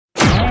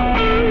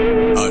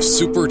a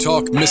Super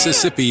Talk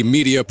Mississippi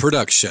media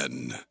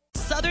production.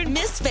 Southern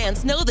Miss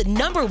fans know the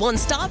 #1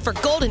 stop for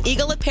Golden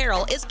Eagle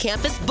apparel is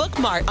Campus Book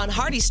Mart on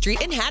Hardy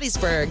Street in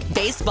Hattiesburg.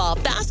 Baseball,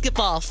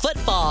 basketball,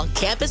 football,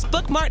 Campus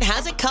Book Mart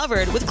has it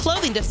covered with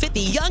clothing to fit the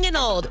young and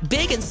old,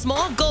 big and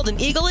small Golden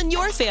Eagle in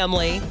your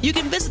family. You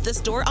can visit the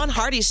store on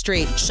Hardy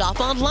Street, shop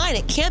online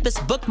at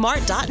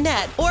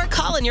campusbookmart.net, or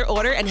call in your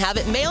order and have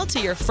it mailed to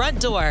your front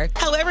door.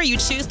 However you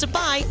choose to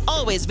buy,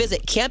 always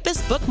visit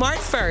Campus Book Mart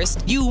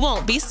first. You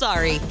won't be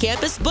sorry.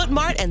 Campus Book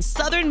Mart and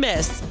Southern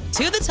Miss.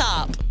 To the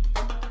top.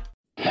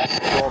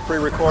 Roll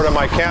pre-record on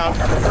my count.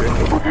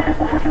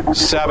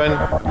 7,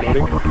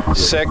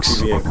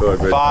 6,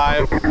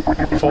 5,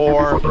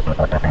 4,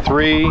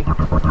 3,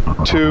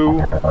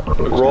 2.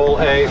 Roll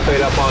A,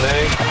 fade up on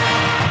A.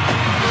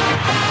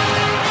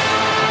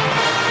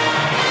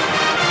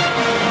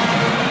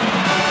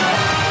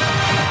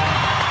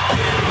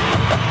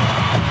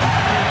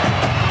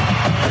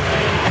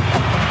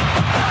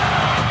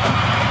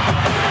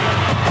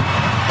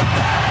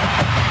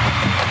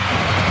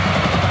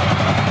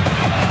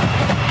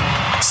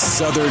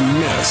 Southern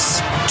Miss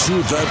to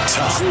the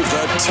top. To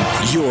the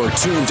top. You're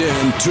tuned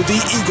in to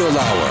the Eagle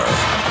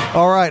Hour.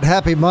 All right,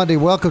 happy Monday.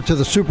 Welcome to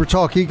the Super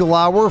Talk Eagle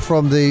Hour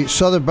from the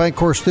Southern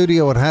Bancorp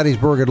Studio in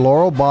Hattiesburg and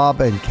Laurel.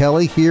 Bob and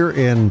Kelly here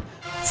in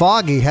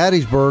foggy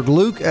Hattiesburg.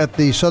 Luke at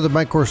the Southern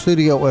Bancorp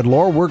Studio in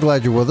Laurel. We're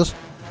glad you're with us.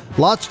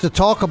 Lots to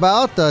talk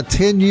about.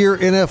 10-year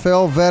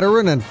NFL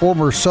veteran and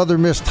former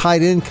Southern Miss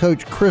tight end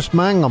coach Chris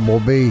Mangum will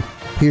be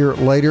here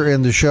later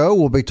in the show.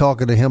 We'll be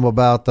talking to him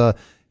about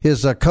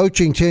his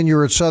coaching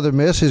tenure at Southern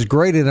Miss, his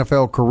great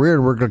NFL career,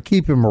 and we're going to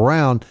keep him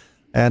around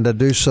and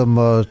do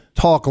some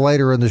talk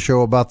later in the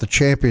show about the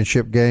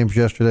championship games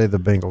yesterday. The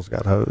Bengals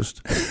got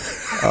hosed.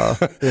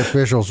 The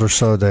officials are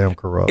so damn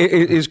corrupt.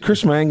 Is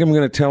Chris Mangum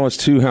going to tell us,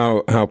 too,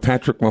 how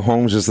Patrick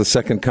Mahomes is the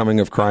second coming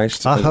of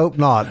Christ? I hope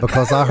not,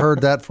 because I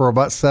heard that for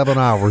about 7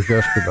 hours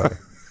yesterday.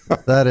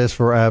 That is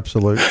for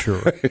absolute sure.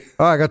 All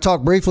right, I'm going to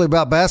talk briefly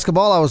about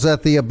basketball. I was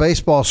at the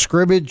baseball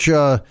scrimmage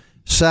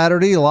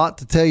Saturday, a lot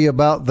to tell you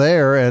about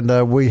there,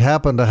 and we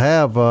happened to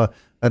have an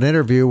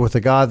interview with a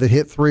guy that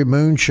hit 3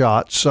 moon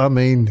shots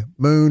in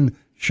the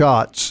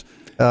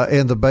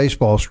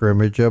baseball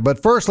scrimmage.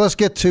 But first, let's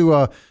get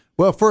to,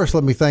 first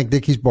let me thank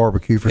Dickey's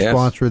Barbecue for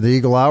sponsoring the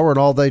Eagle Hour and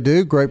all they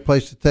do. Great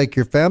place to take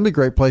your family,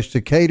 great place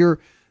to cater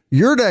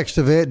your next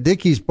event.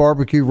 Dickey's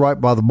Barbecue right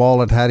by the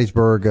mall in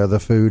Hattiesburg. The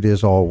food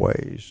is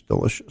always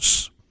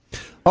delicious.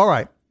 All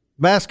right,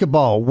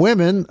 basketball.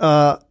 Women,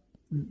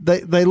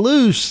 They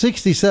lose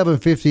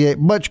 67-58,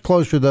 much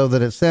closer, though,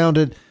 than it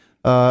sounded.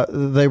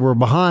 They were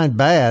behind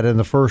bad in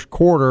the first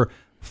quarter,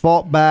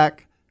 fought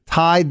back,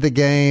 tied the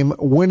game,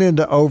 went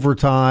into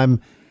overtime,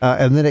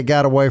 and then it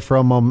got away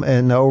from them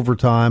in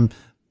overtime.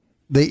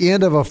 The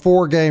end of a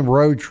 4-game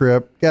road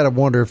trip, got to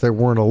wonder if they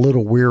weren't a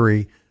little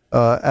weary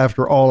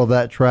after all of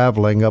that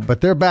traveling.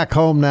 But they're back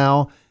home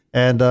now,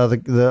 and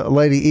the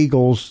Lady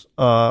Eagles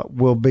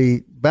will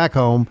be back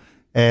home.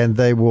 And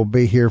they will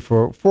be here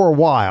for a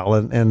while,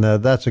 and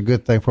that's a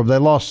good thing for them. They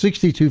lost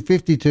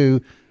 62-52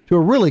 to a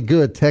really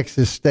good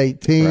Texas State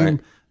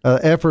team.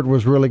 Right. Effort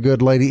was really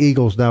good. Lady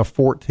Eagles now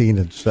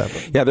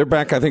 14-7. Yeah, they're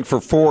back, I think,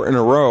 for 4 in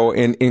a row,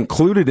 and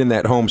included in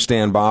that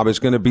homestand, Bob, is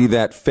going to be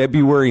that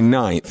February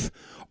 9th.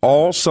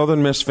 All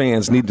Southern Miss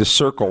fans need to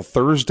circle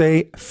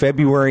Thursday,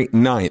 February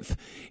 9th.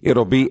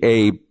 It'll be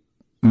a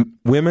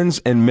women's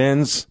and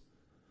men's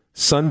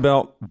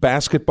Sunbelt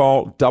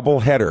basketball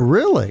doubleheader.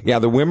 Really? Yeah,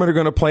 the women are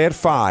going to play at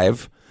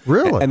 5.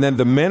 Really? And then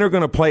the men are going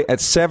to play at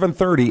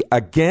 7:30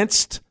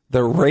 against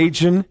the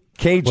Ragin'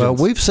 Cajuns. Well,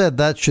 we've said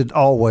that should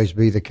always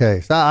be the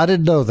case. I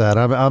didn't know that.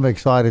 I'm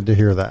excited to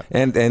hear that.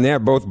 And yeah,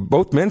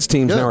 both men's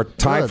teams now are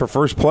tied for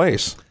first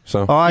place.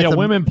 So all right,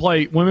 women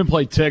play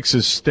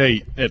Texas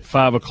State at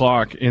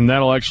 5:00, and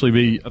that'll actually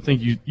be, I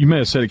think you may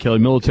have said it, Kelly,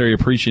 Military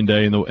Appreciation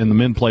Day, and the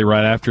men play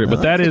right after it.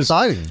 But that is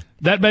exciting.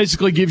 That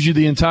basically gives you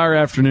the entire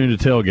afternoon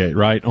to tailgate,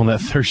 right, on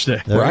that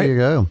Thursday. There you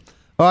go.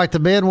 All right, the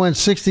men win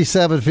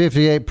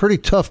 67-58. Pretty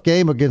tough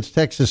game against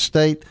Texas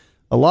State.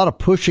 A lot of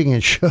pushing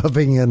and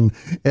shoving and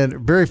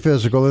very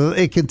physical.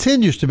 It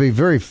continues to be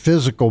very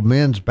physical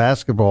men's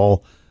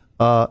basketball.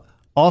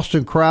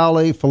 Austin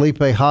Crowley,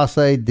 Felipe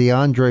Hasse,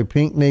 DeAndre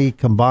Pinckney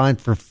combined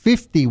for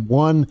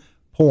 51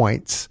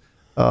 points.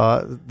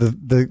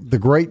 The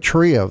great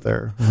trio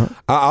there.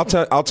 I'll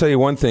tell you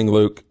one thing,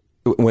 Luke.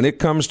 When it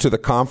comes to the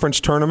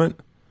conference tournament,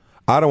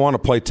 I don't want to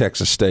play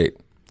Texas State.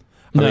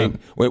 I mean,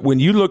 when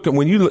you look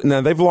now,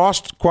 they've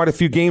lost quite a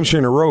few games here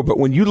in a row, but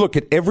when you look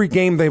at every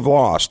game they've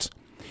lost,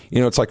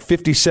 it's like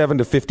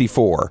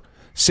 57-54,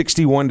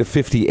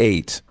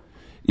 61-58,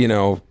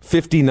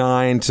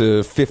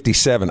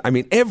 59-57. I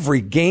mean, every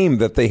game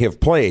that they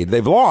have played,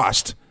 they've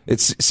lost.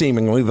 It's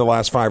seemingly the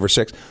last 5 or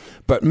 6.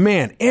 But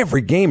man,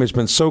 every game has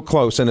been so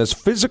close, and as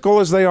physical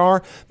as they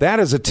are, that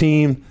is a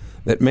team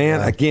that,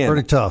 again,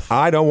 pretty tough.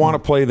 I don't want to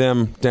play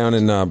them down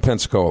in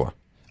Pensacola.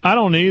 I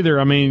don't either.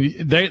 I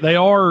mean, they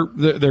are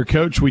their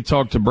coach. We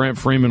talked to Brent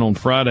Freeman on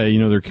Friday.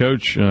 Their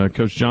coach,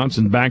 Coach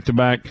Johnson,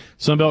 back-to-back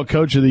Sun Belt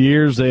Coach of the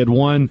Years. They had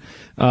won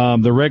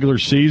the regular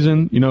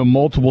season,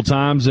 multiple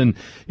times. And,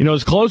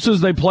 as close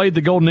as they played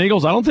the Golden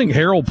Eagles, I don't think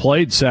Harrell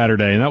played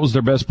Saturday, and that was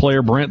their best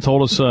player. Brent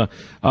told us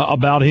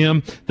about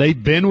him.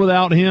 They've been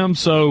without him.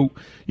 So,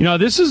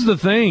 this is the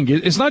thing.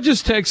 It's not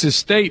just Texas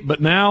State, but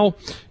now,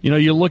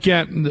 you look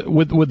at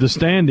with the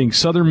standings,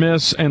 Southern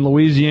Miss and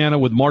Louisiana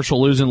with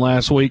Marshall losing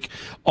last week,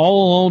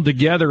 all alone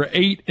together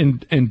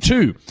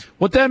 8-2.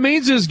 What that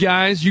means is,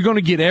 guys, you're going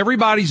to get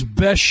everybody's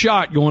best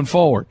shot going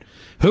forward.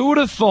 Who would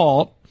have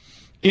thought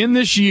in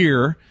this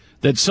year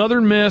that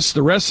Southern Miss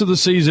the rest of the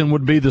season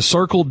would be the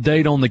circled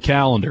date on the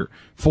calendar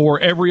for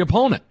every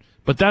opponent?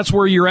 But that's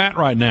where you're at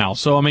right now.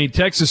 So, I mean,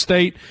 Texas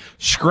State,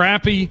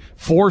 scrappy,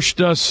 forced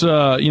us,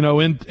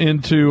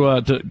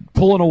 into to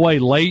pulling away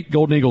late.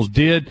 Golden Eagles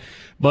did.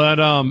 But,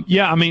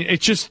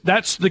 it's just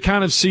that's the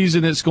kind of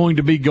season it's going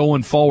to be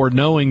going forward,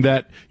 knowing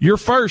that you're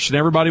first and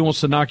everybody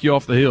wants to knock you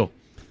off the hill.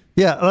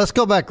 Yeah, let's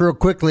go back real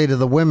quickly to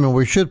the women.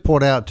 We should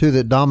point out, too,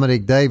 that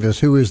Dominique Davis,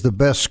 who is the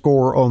best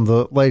scorer on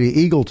the Lady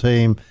Eagle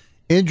team,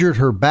 injured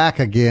her back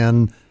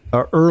again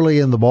early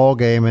in the ball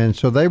game, and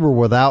so they were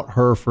without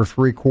her for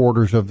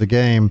 3/4 of the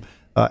game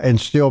and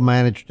still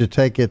managed to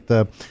take it.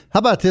 How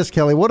about this,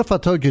 Kelly? What if I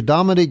told you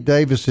Dominique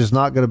Davis is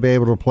not going to be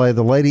able to play?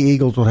 The Lady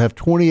Eagles would have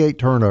 28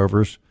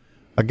 turnovers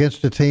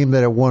against a team that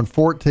had won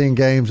 14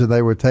 games, and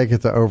they would take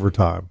it to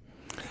overtime.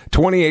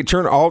 28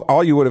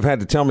 all you would have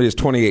had to tell me is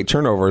 28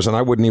 turnovers, and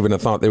I wouldn't even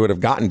have thought they would have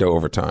gotten to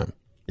overtime.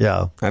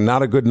 Yeah. And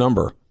not a good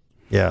number.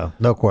 Yeah,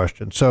 no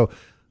question. So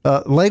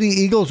Lady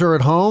Eagles are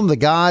at home. The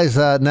guys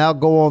now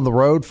go on the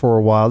road for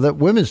a while. That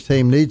women's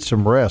team needs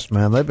some rest,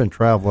 man. They've been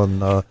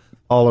traveling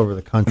all over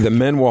the country. The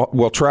men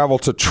will travel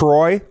to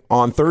Troy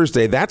on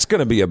Thursday. That's going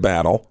to be a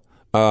battle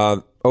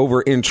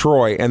over in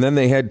Troy. And then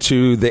they head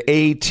to the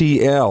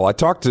ATL. I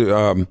talked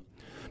to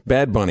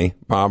Bad Bunny,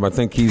 Bob. I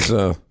think he's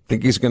going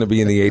to be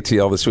in the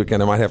ATL this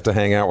weekend. I might have to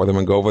hang out with him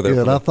and go over there.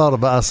 Yeah,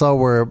 I saw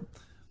where,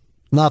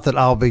 not that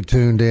I'll be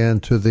tuned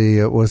in to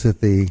the, was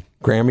it the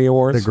Grammy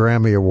Awards? The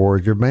Grammy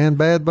Awards. Your man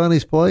Bad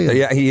Bunny's playing.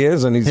 Yeah, he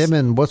is. And he's him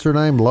and what's her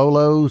name?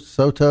 Lolo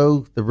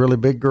Soto, the really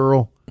big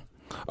girl.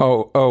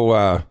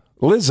 Lizzo.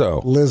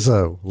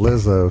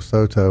 Lizzo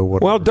Soto.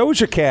 Whatever. Well,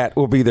 Doja Cat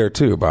will be there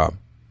too, Bob.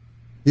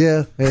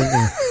 Yeah.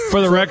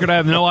 For the record, I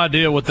have no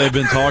idea what they've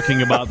been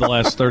talking about the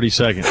last 30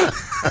 seconds.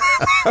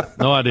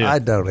 No idea. I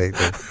don't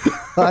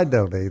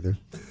either.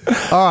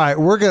 All right,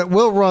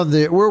 we'll run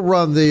the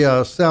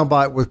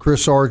soundbite with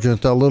Chris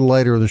Sargent a little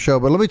later in the show,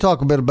 but let me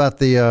talk a bit about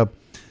the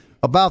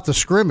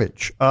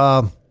scrimmage.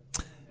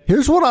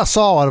 Here's what I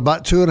saw in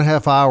about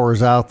 2.5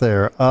 hours out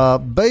there.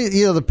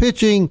 The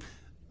pitching,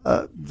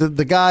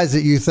 the guys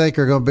that you think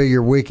are going to be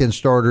your weekend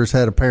starters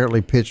had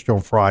apparently pitched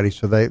on Friday,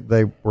 so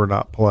they were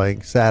not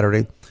playing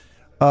Saturday.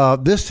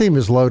 This team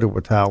is loaded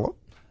with talent.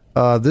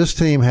 This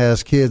team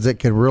has kids that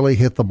can really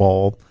hit the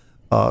ball.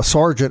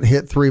 Sargent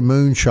hit 3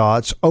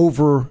 moonshots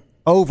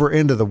over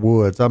into the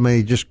woods. I mean,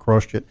 he just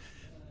crushed it.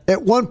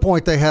 At one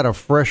point, they had a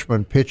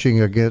freshman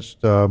pitching against.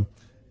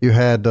 You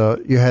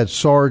had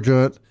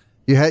Sargent.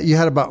 You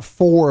had about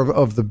 4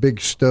 of the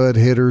big stud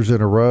hitters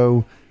in a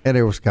row, and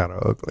it was kind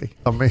of ugly.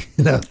 I mean,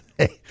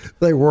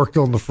 they worked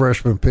on the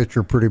freshman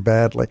pitcher pretty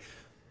badly.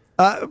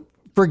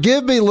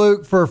 Forgive me,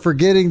 Luke, for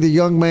forgetting the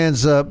young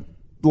man's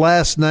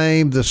last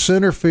name. The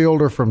center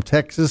fielder from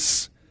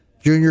Texas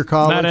Junior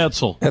College, Matt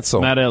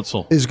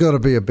Etzel is going to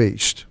be a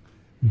beast.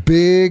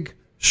 Big,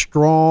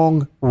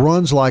 strong,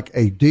 runs like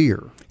a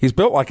deer. He's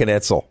built like an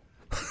Etzel.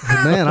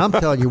 Man, I'm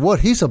telling you what,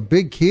 he's a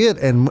big kid,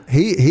 and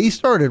he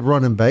started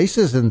running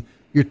bases, and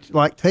you're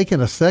like taking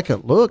a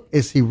second look.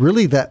 Is he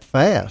really that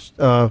fast?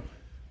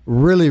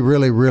 Really,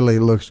 really, really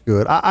looks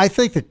good. I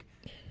think that,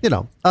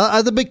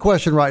 the big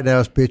question right now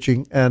is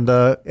pitching, and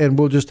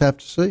we'll just have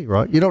to see,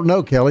 right? You don't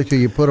know, Kelly, till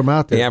you put him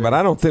out there. Yeah, but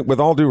I don't think,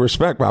 with all due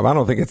respect, Bob, I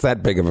don't think it's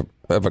that big of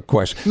a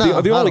question.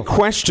 No, the only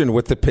question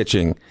with the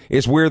pitching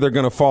is where they're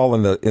going to fall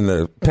in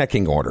the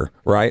pecking order,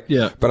 right?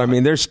 Yeah. But I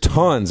mean, there's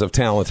tons of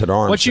talented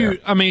arms.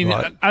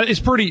 Right. It's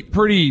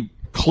pretty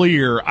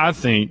clear, I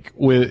think,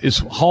 is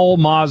Hall,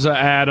 Mazza,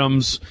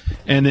 Adams,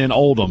 and then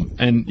Oldham,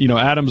 and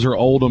Adams or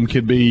Oldham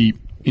could be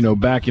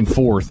back and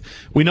forth.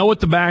 We know what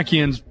the back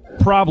end's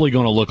probably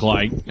going to look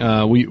like.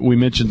 We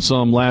mentioned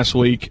some last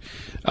week,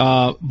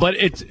 but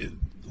it's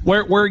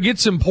where it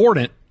gets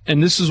important,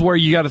 and this is where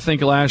you got to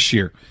think of last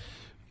year.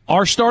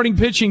 Our starting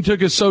pitching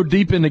took us so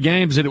deep into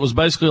games that it was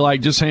basically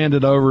like just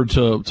handed over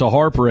to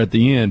Harper at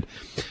the end.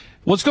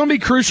 What's going to be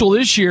crucial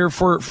this year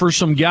for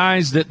some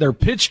guys that their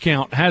pitch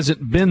count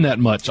hasn't been that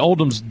much.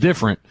 Oldham's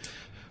different,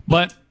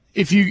 but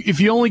if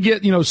you only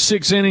get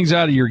 6 innings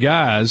out of your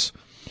guys,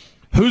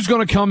 who's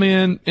going to come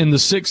in the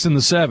 6th and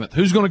the 7th?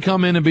 Who's going to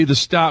come in and be the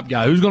stop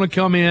guy? Who's going to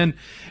come in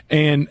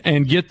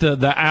and get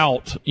the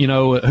out?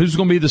 Who's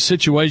going to be the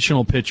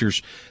situational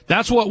pitchers?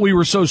 That's what we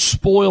were so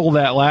spoiled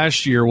at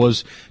last year,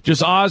 was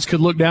just Oz could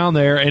look down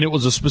there and it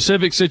was a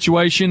specific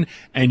situation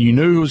and you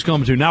knew who was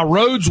coming to. Now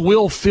Rhodes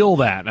will fill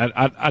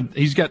that.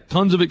 He's got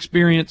tons of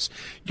experience,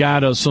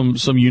 got some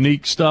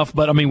unique stuff,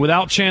 but I mean,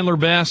 without Chandler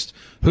Best,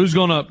 who's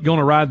gonna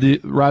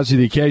rise to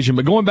the occasion?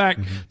 But going back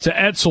to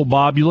Edsel,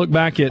 Bob, you look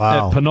back at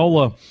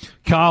Panola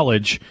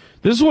College.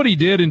 This is what he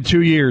did in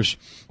 2 years.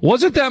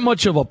 Wasn't that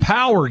much of a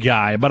power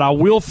guy, but I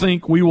will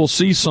think we will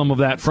see some of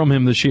that from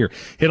him this year.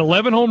 Hit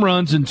 11 home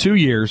runs in 2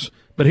 years,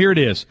 but here it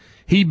is.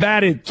 He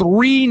batted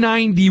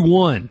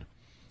 .391,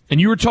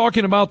 and you were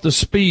talking about the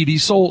speed. He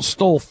stole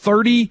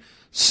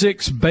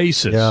 36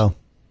 bases. Yeah.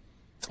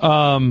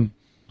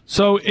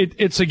 So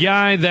it's a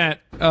guy that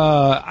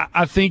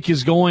I think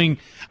is going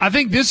 – I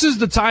think this is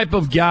the type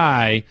of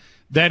guy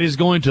that is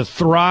going to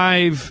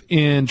thrive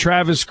in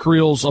Travis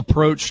Creel's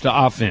approach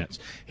to offense.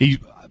 He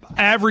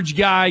average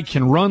guy,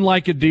 can run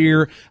like a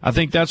deer. I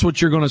think that's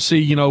what you're going to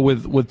see,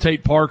 with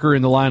Tate Parker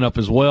in the lineup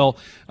as well.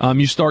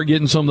 You start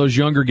getting some of those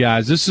younger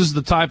guys. This is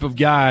the type of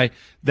guy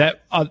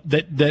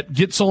that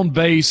gets on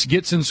base,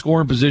 gets in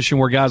scoring position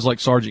where guys like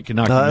Sargent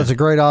cannot. That's a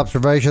great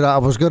observation. I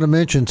was going to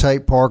mention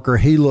Tate Parker.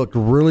 He looked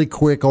really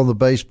quick on the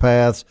base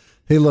paths.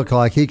 He looked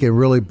like he could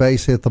really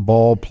base hit the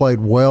ball, played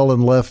well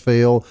in left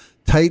field.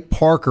 Tate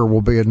Parker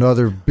will be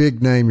another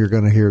big name you're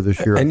going to hear this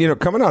year. And,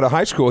 coming out of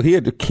high school, he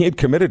had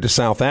committed to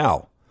South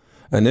Al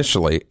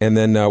initially, and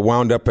then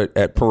wound up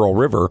at Pearl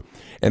River.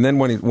 And then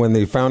when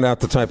they found out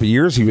the type of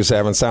years he was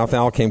having, South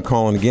Al came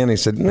calling again. He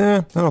said, "Nah,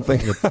 I don't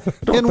think."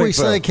 Can we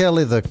say,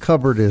 Kelly, the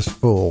cupboard is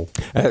full?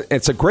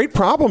 It's a great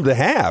problem to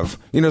have.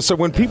 So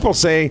when people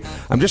say,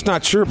 "I'm just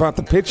not sure about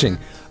the pitching,"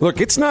 look,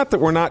 it's not that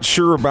we're not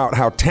sure about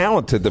how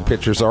talented the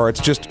pitchers are.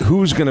 It's just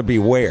who's going to be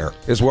where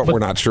is what we're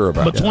not sure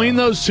about. Between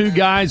those two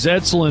guys,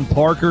 Edsel and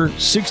Parker,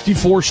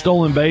 64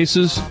 stolen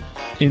bases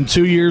in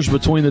 2 years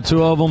between the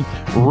two of them,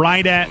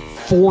 right at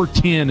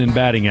 .410 in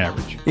batting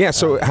average. Yeah,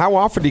 so how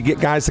often do you get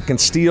guys that can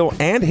steal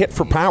and hit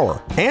for power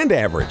and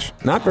average?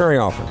 Not very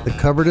often. The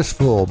cupboard is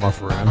full, my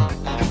friend.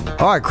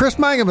 All right, Chris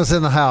Mangum is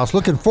in the house.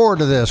 Looking forward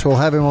to this. We'll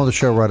have him on the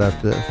show right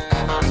after this.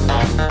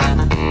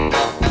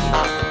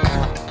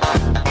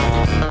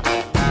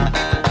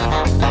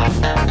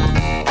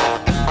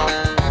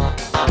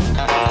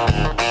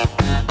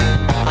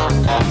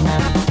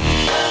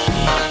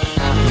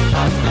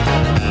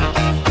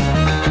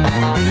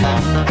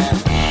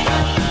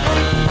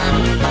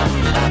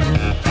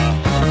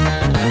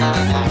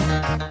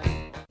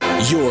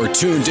 You're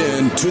tuned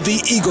in to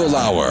the Eagle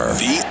Hour.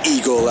 The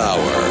Eagle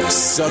Hour.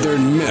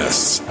 Southern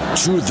Miss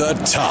to the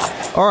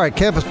top. All right,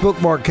 Campus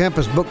Bookmart,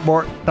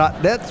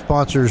 campusbookmart.net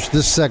sponsors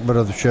this segment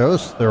of the show.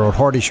 They're on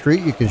Hardy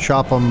Street. You can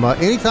shop them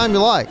anytime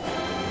you like.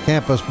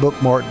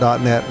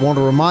 Campusbookmart.net. Want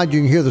to remind you,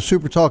 you can hear the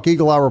Super Talk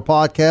Eagle Hour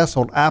podcast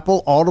on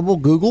Apple, Audible,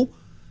 Google,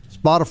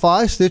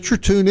 Spotify, Stitcher,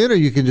 TuneIn, or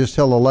you can just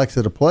tell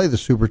Alexa to play the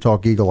Super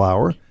Talk Eagle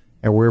Hour.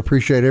 And we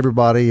appreciate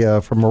everybody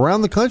from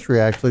around the country,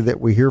 actually,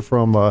 that we hear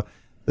from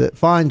that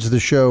finds the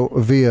show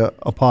via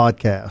a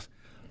podcast.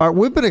 All right,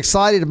 we've been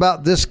excited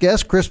about this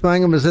guest. Chris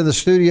Mangum is in the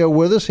studio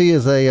with us. He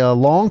is a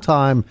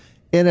longtime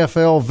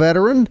NFL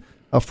veteran,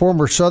 a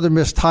former Southern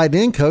Miss tight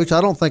end coach.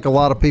 I don't think a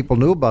lot of people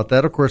knew about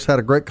that. Of course, had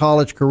a great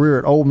college career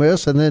at Ole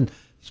Miss and then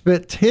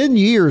spent 10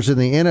 years in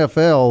the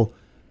NFL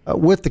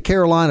with the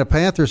Carolina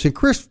Panthers. And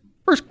Chris,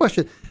 first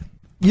question,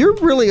 you're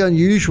really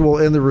unusual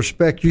in the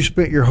respect you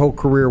spent your whole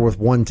career with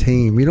one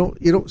team. You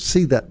don't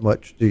see that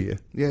much, do you?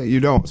 Yeah,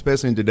 you don't,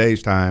 especially in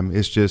today's time.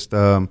 It's just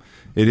it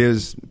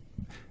is,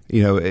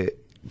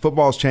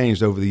 football's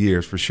changed over the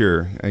years for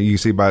sure. You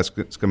see by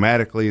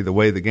schematically the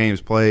way the game's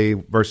play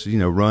versus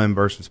run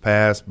versus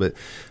pass, but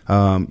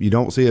you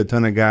don't see a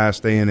ton of guys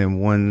staying in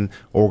one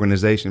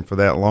organization for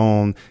that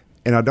long.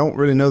 And I don't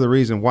really know the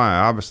reason why.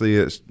 Obviously,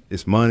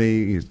 it's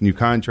money, it's new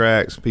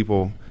contracts,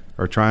 people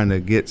are trying to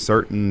get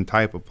certain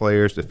type of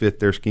players to fit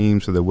their scheme,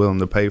 so they're willing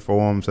to pay for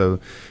them. So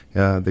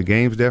the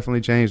game's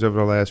definitely changed over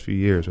the last few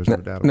years. There's no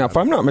doubt about it. Now, if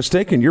I'm not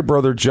mistaken, your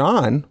brother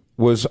John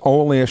was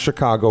only a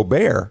Chicago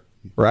Bear,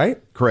 right?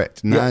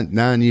 Correct.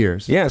 9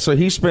 years. Yeah, so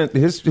he spent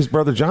his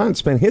brother John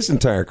spent his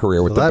entire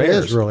career with the Bears.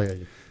 That is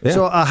really. Yeah.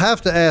 So I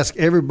have to ask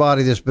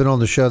everybody that's been on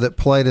the show that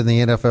played in the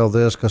NFL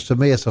this, because to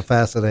me it's a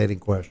fascinating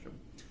question.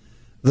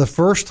 The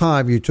first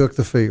time you took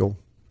the field,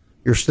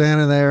 you're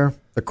standing there,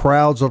 the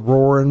crowds are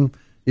roaring.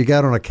 You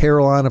got on a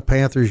Carolina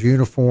Panthers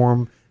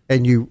uniform,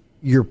 and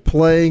you're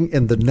playing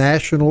in the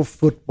National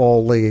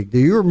Football League. Do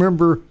you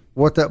remember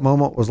what that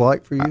moment was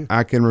like for you?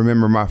 I can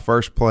remember my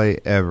first play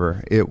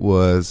ever. It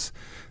was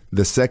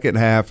the second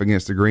half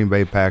against the Green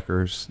Bay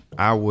Packers.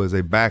 I was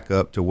a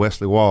backup to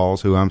Wesley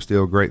Walls, who I'm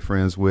still great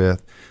friends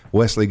with.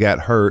 Wesley got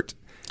hurt.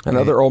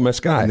 Another Ole Miss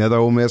guy.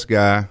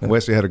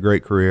 Wesley had a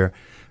great career.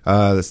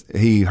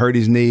 He hurt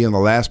his knee on the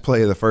last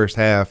play of the first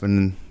half,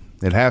 and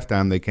at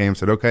halftime, they came and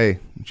said, "Okay,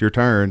 it's your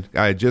turn."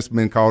 I had just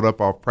been called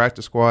up off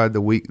practice squad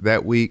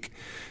that week.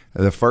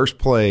 The first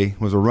play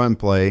was a run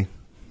play.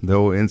 the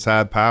old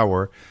inside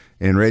power,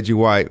 and Reggie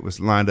White was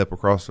lined up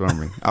across from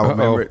me. I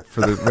remember it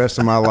for the rest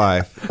of my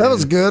life. That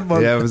was good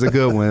one. Yeah, it was a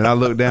good one. And I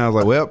looked down, I was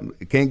like, well,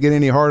 it can't get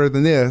any harder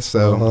than this.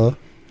 So.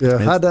 Yeah,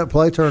 how'd that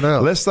play turn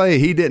out? Let's say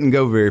he didn't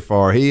go very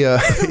far. He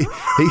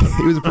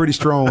was a pretty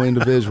strong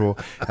individual.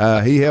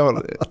 He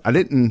held.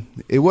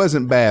 It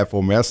wasn't bad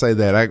for me. I'll say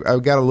that. I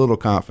got a little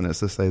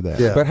confidence. Let's say that.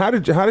 Yeah. But how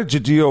did you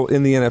deal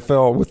in the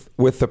NFL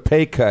with the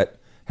pay cut,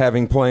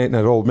 having played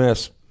at Ole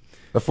Miss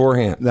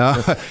beforehand?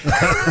 No,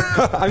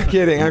 I'm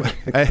kidding.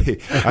 Hey,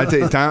 I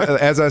tell you,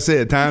 as I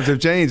said, times have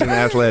changed in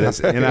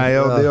athletics.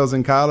 NIL deals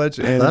in college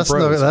and that's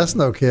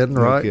no kidding,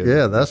 right? No kidding.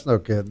 Yeah, that's no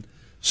kidding.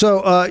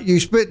 So you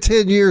spent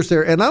 10 years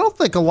there, and I don't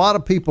think a lot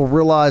of people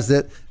realize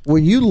that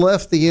when you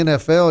left the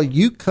NFL,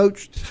 you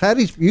coached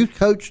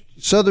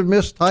Southern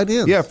Miss tight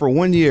ends. Yeah, for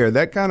 1 year.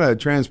 That kind of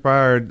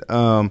transpired.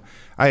 I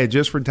had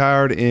just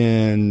retired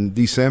in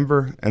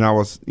December, and I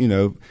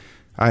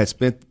had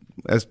spent.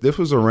 This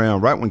was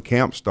around right when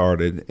camp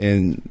started,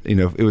 and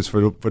it was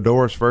for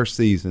Fedora's first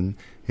season.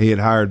 He had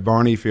hired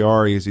Barney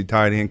Fiore as his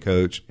tight end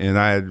coach, and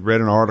I had read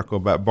an article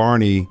about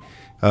Barney.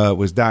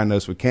 Was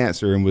diagnosed with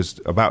cancer and was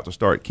about to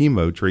start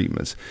chemo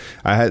treatments.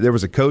 There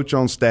was a coach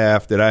on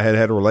staff that I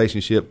had a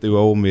relationship through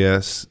Ole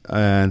Miss,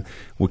 and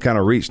we kind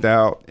of reached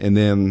out. And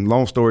then,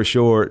 long story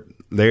short,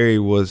 Larry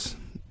was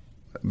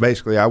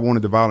basically, I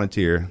wanted to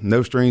volunteer,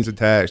 no strings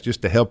attached,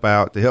 just to help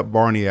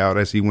Barney out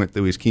as he went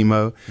through his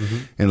chemo. Mm-hmm.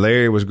 And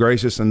Larry was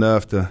gracious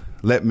enough to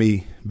let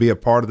me be a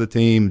part of the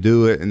team,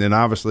 do it. And then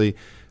obviously,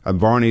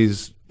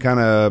 Barney's kind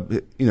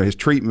of, his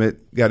treatment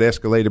got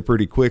escalated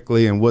pretty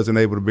quickly and wasn't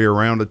able to be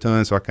around a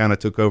ton, so I kind of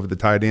took over the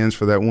tight ends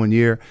for that 1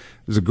 year.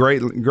 It was a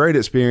great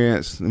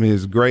experience. I mean, it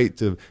was great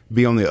to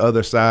be on the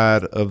other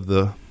side of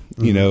the,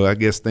 I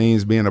guess,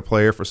 things, being a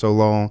player for so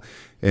long.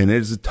 And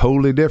it's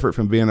totally different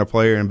from being a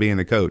player and being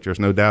a coach. There's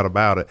no doubt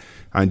about it.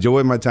 I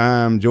enjoyed my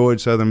time, enjoyed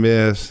Southern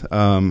Miss.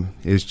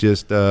 It's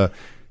just, I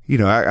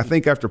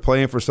think after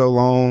playing for so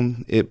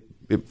long,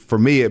 for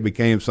me, it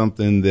became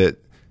something that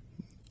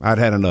I'd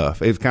had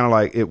enough. It's kind of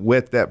like it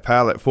wet that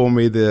palate for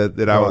me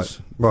that I was.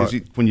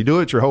 Right. When you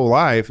do it your whole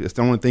life, it's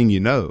the only thing you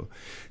know.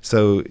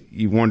 So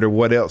you wonder,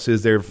 what else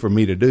is there for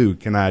me to do?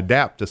 Can I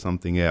adapt to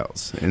something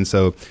else? And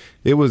so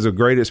it was a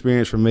great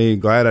experience for me.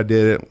 Glad I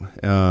did it,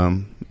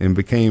 and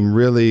became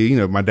really,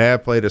 my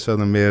dad played at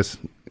Southern Miss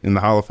in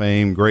the Hall of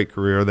Fame, great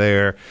career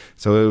there.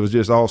 So it was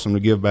just awesome to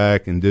give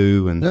back and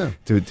do and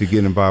to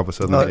get involved with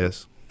Southern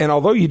Miss. And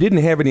although you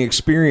didn't have any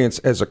experience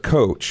as a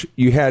coach,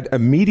 you had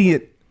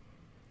immediate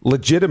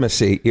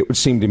legitimacy, it would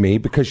seem to me,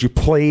 because you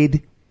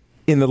played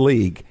in the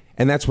league,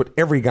 and that's what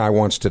every guy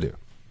wants to do.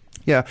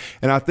 Yeah,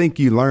 and I think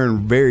you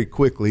learn very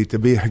quickly to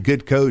be a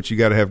good coach, you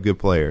got to have good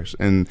players.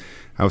 And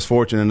I was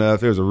fortunate enough,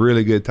 there was a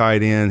really good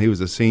tight end. He was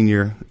a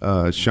senior,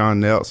 Sean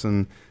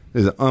Nelson.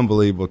 He's an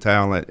unbelievable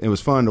talent. It was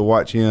fun to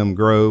watch him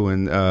grow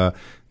and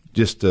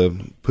just to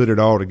put it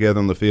all together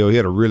on the field. He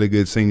had a really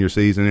good senior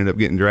season, ended up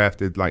getting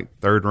drafted like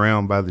third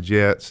round by the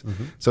Jets.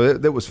 Mm-hmm. So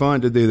it was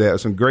fun to do that.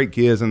 Some great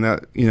kids in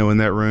that, in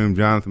that room,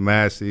 Jonathan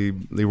Massey,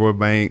 Leroy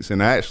Banks,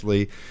 and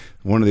actually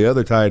one of the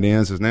other tight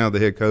ends is now the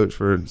head coach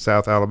for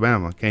South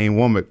Alabama. Kane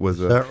Womack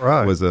was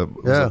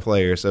a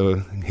player, so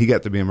he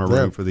got to be in my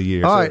room for the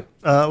year. All right,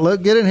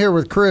 let's get in here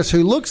with Chris,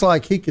 who looks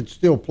like he could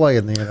still play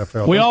in the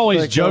NFL. We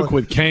always joke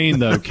with Kane,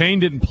 though.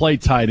 Kane didn't play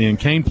tight end.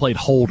 Kane played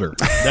holder.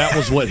 That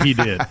was what he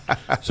did.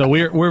 So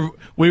we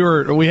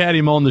had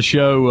him on the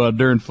show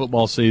during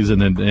football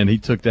season, and he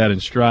took that in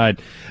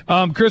stride.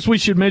 Chris, we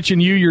should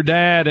mention your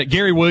dad,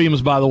 Gary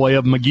Williams, by the way,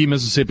 of McGee,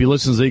 Mississippi,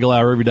 listens to Eagle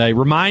Hour every day,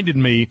 reminded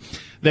me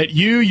that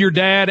your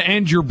dad,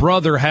 and your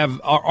brother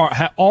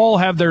all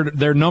have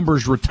their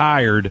numbers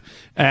retired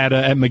at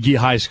McGee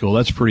High School.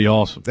 That's pretty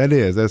awesome. That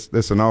is.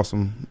 That's an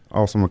awesome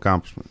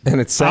accomplishment.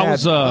 And it's sad.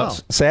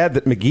 Sad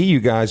that McGee,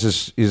 you guys,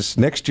 is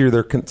next year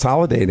they're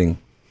consolidating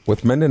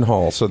with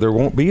Mendenhall, so there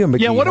won't be a McGee.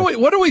 Yeah,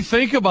 what do we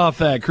think about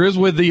that, Chris?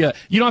 With the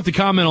you don't have to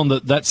comment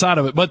on that side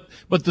of it, but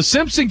the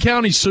Simpson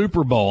County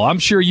Super Bowl, I'm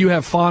sure you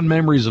have fond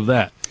memories of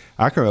that.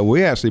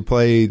 We actually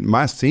played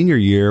my senior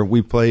year.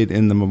 We played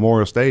in the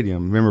Memorial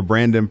Stadium. Remember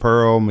Brandon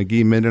Pearl,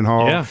 McGee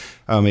Mendenhall? Yeah.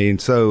 I mean,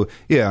 so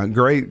yeah,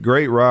 great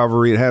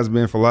rivalry. It has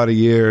been for a lot of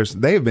years.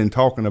 They've been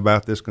talking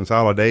about this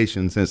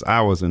consolidation since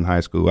I was in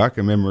high school. I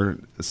can remember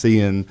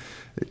seeing,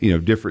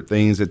 different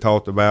things it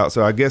talked about.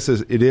 So I guess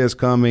it is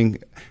coming.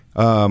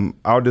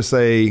 I'll just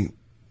say,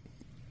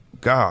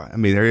 God, I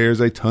mean, there's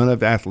a ton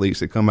of athletes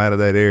that come out of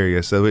that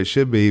area, so it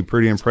should be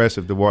pretty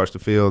impressive to watch the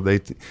field.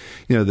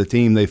 The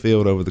team they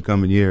field over the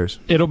coming years.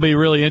 It'll be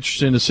really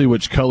interesting to see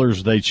which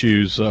colors they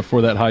choose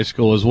for that high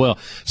school as well.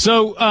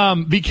 So,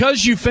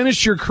 because you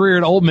finished your career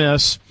at Ole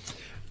Miss,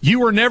 you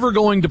were never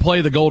going to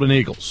play the Golden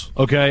Eagles,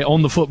 okay,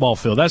 on the football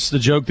field. That's the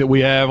joke that we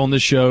have on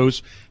this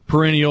show's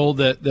perennial,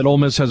 that Ole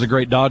Miss has a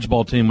great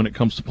dodgeball team when it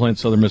comes to playing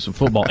Southern Miss in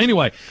football.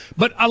 Anyway,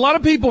 but a lot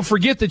of people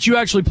forget that you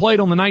actually played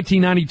on the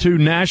 1992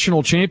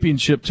 national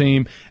championship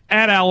team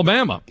at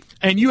Alabama.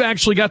 And you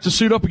actually got to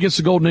suit up against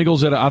the Golden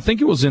Eagles I think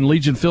it was in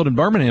Legion Field in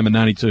Birmingham in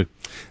 '92.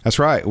 That's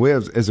right.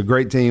 It's a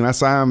great team. I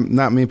signed,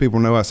 not many people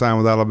know I signed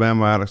with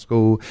Alabama out of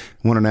school,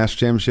 won a national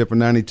championship in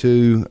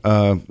 '92.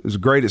 It was a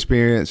great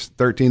experience,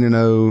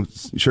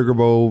 13-0, Sugar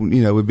Bowl.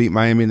 We beat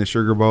Miami in the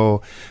Sugar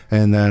Bowl.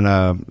 And then,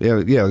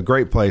 a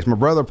great place. My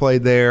brother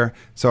played there,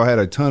 so I had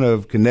a ton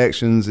of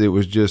connections. It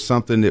was just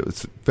something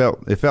that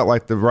felt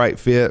like the right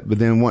fit. But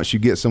then once you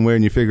get somewhere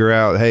and you figure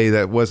out, hey,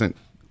 that wasn't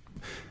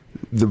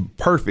the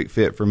perfect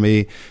fit for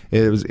me,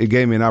 it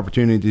gave me an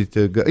opportunity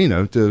to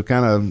go, to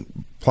kind of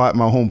plot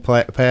my home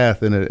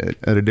path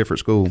at a different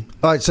school.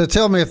 All right, so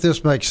tell me if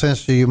this makes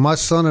sense to you. My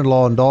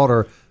son-in-law and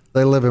daughter,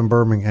 they live in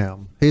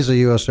Birmingham. He's a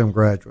USM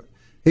graduate.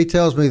 He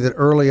tells me that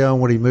early on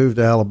when he moved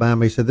to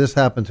Alabama, he said, this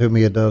happened to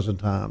me a dozen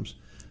times.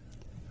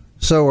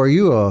 So are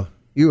you a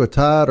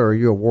Tide or are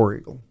you a War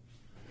Eagle?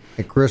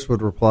 And Chris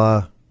would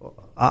reply,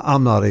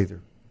 I'm not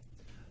either.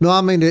 No,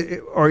 I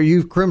mean, are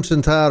you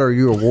Crimson Tide or are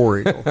you a War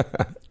Eagle?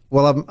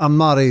 Well, I'm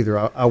not either.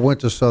 I went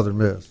to Southern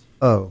Miss.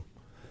 Oh.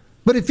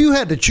 But if you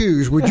had to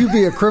choose, would you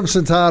be a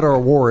Crimson Tide or a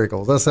War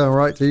Eagle? Does that sound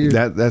right to you?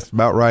 That's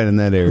about right in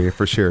that area,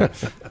 for sure.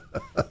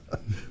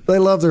 They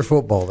love their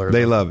football there.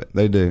 They love it.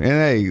 They do. And,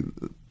 hey,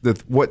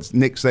 what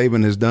Nick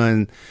Saban has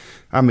done,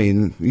 I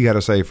mean, you got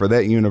to say, for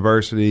that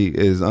university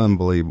is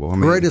unbelievable.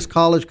 Greatest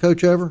college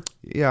coach ever?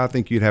 Yeah, I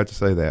think you'd have to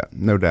say that,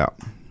 no doubt.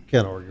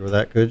 Can't argue with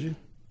that, could you?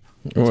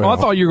 Well, I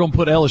thought you were going to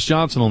put Ellis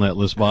Johnson on that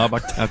list, Bob.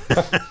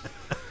 That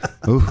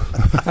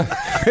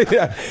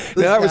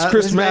was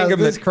Chris Mangum.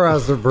 This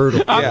cries are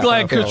brutal. I'm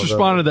glad Chris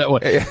responded that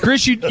way.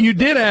 Chris, you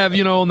did have,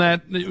 on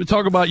that,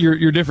 talk about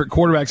your different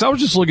quarterbacks. I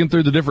was just looking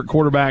through the different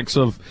quarterbacks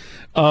of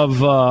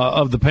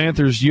the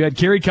Panthers. You had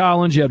Kerry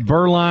Collins, you had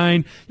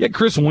Berline, you had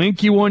Chris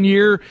Winkie one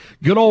year,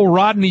 good old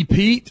Rodney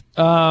Peete,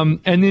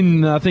 and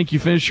then I think you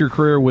finished your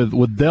career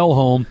with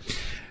Delholm.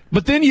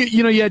 But then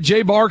you had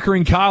Jay Barker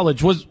in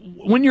college.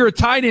 When you're a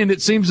tight end, it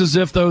seems as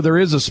if, though, there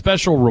is a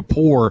special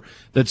rapport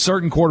that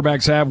certain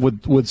quarterbacks have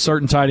with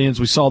certain tight ends.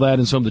 We saw that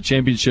in some of the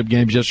championship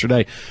games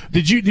yesterday.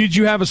 Did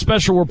you have a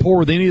special rapport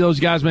with any of those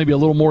guys, maybe a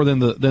little more than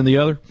the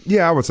other?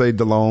 Yeah, I would say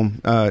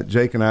Delhomme.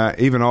 Jake and I,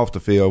 even off the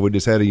field, we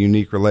just had a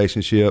unique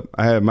relationship.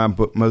 I had my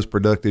most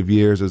productive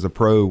years as a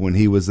pro when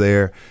he was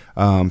there.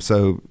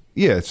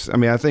 Yes, I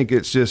mean, I think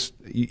it's just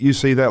you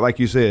see that, like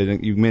you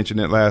said, you mentioned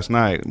it last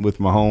night with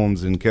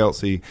Mahomes and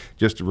Kelsey,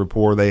 just the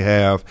rapport they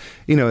have.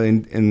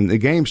 And the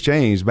game's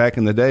changed. Back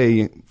in the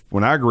day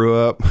when I grew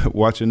up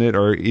watching it,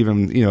 or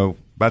even,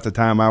 about the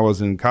time I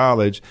was in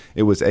college,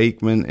 it was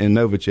Aikman and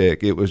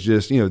Novacek. It was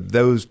just,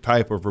 those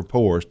type of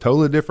rapports.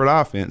 Totally different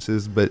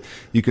offenses, but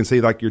you can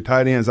see, like, your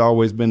tight end's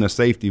always been a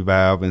safety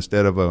valve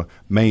instead of a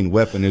main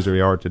weapon as they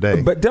are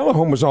today. But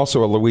Delhomme was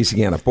also a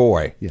Louisiana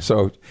boy. Yeah.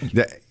 So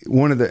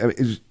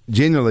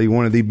genuinely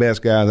one of the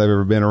best guys I've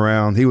ever been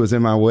around. He was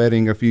in my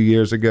wedding a few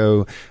years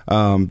ago.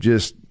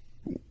 Just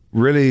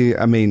really,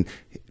 I mean,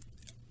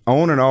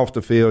 on and off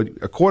the field,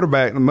 a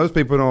quarterback, most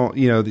people don't,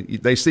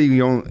 they see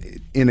you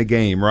in a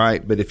game,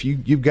 right? But if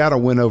you've got to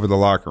win over the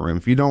locker room.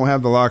 If you don't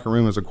have the locker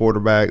room as a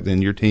quarterback,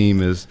 then your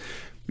team is,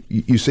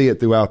 you see it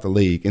throughout the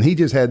league. And he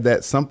just had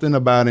that something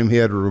about him. He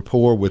had a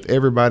rapport with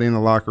everybody in the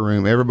locker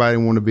room. Everybody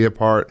wanted to be a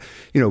part,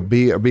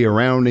 be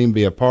around him,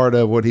 be a part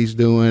of what he's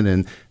doing.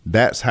 And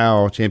that's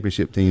how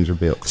championship teams are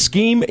built.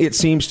 Scheme, it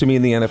seems to me,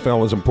 in the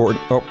NFL is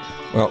important. Oh,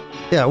 well.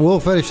 Yeah, we'll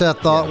finish that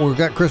thought. Yeah. We've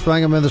got Chris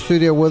Mangum in the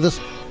studio with us.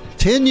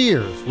 10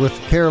 years with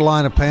the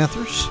Carolina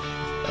Panthers,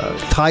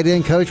 tight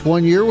end coach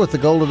 1 year with the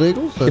Golden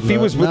Eagles. And, if he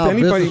was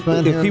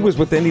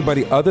with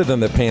anybody other than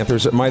the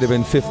Panthers, it might have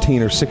been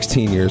 15 or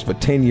 16 years, but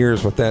 10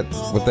 years with that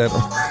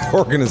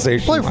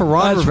organization. Play for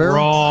Ron Rivera.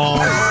 Wrong.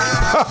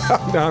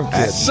 No, I'm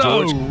kidding.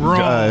 So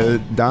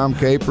wrong. Dom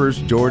Capers,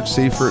 George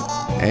Seifert,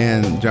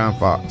 and John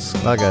Fox.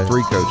 Okay.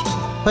 3 coaches.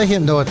 Pay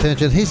him no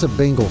attention. He's a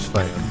Bengals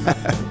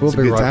fan. We'll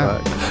be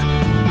right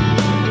back.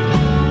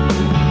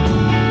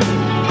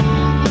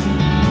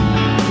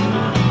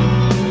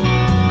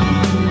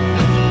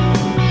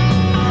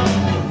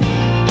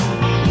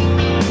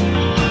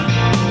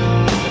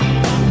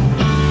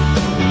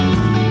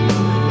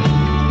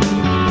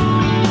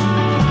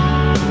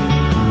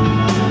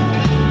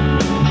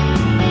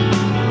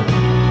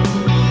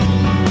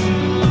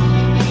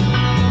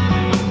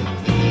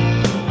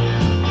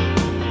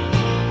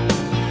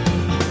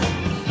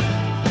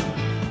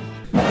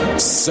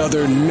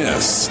 Southern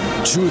Miss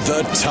to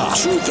the top.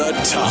 To the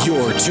top.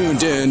 You're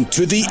tuned in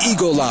to the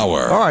Eagle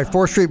Hour. All right,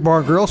 4th Street Bar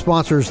and Grill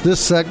sponsors this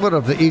segment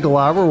of the Eagle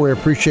Hour. We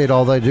appreciate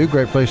all they do.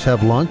 Great place to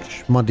have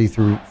lunch Monday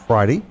through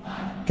Friday.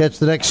 Catch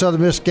the next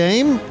Southern Miss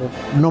game.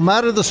 No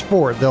matter the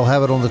sport, they'll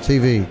have it on the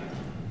TV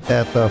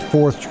at the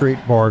 4th Street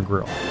Bar and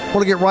Grill. I want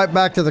to get right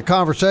back to the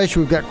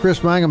conversation. We've got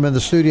Chris Mangum in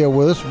the studio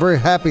with us. Very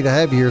happy to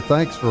have you here.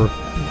 Thanks for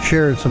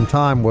sharing some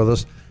time with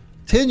us.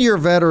 10-year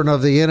veteran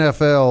of the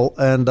NFL,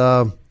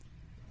 and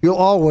you'll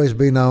always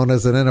be known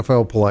as an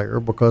NFL player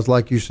because,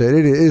 like you said,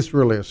 it is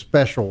really a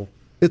special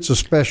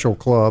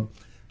club.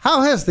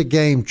 How has the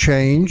game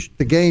changed?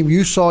 The game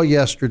you saw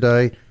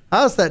yesterday,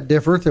 how's that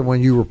different than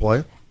when you were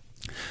playing?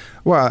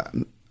 Well,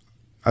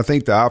 I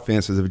think the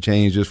offenses have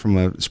changed just from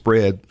a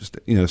spread,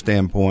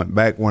 standpoint.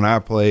 Back when I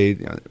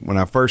played, when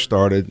I first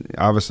started,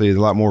 obviously there's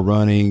a lot more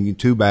running,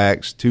 2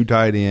 backs, 2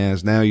 tight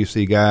ends. Now you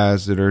see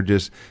guys that are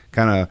just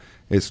kind of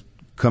it's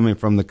coming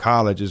from the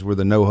colleges where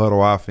the no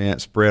huddle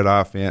offense, spread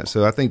offense.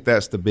 So I think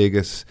that's the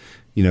biggest,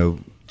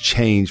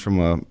 change from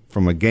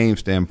a game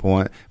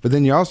standpoint. But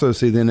then you also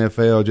see the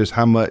NFL just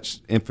how much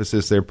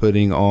emphasis they're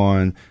putting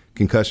on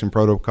concussion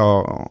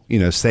protocol,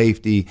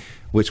 safety,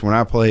 which when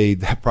I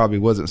played, that probably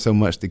wasn't so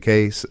much the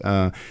case.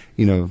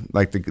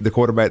 Like the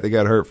quarterback that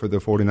got hurt for the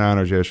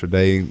 49ers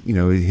yesterday,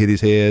 he hit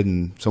his head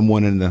and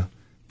someone in the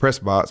press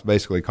box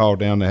basically called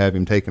down to have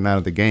him taken out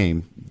of the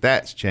game.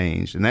 That's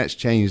changed, and that's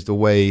changed the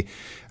way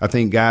I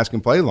think guys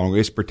can play longer.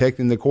 It's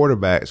protecting the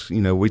quarterbacks.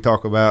 We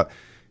talk about,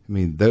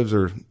 those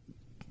are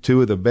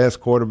 2 of the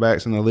best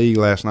quarterbacks in the league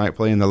last night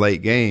playing the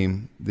late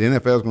game. The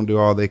NFL is going to do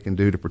all they can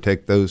do to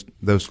protect those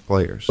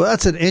players. Well,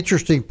 that's an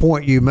interesting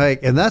point you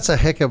make, and that's a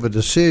heck of a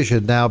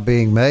decision now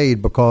being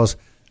made because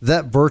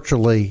that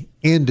virtually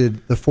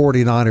ended the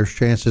 49ers'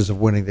 chances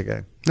of winning the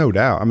game. No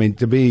doubt.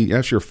 That's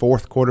your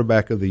 4th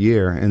quarterback of the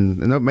year, and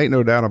make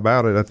no doubt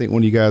about it. I think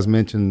when you guys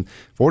mentioned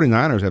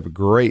 49ers have a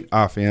great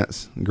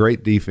offense,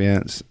 great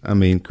defense.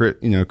 Christian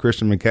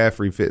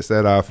McCaffrey fits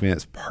that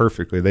offense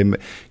perfectly.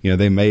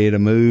 They made a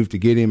move to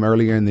get him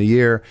earlier in the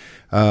year.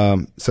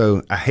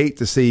 So I hate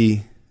to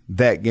see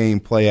that game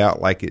play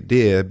out like it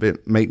did,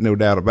 but make no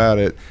doubt about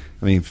it.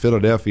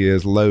 Philadelphia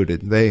is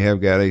loaded. They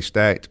have got a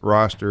stacked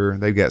roster.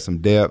 They've got some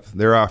depth.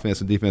 Their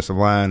offensive and defensive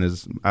line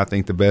is, I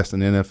think, the best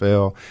in the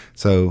NFL.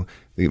 So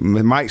it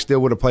might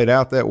still would have played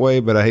out that way,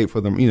 but I hate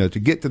for them, to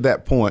get to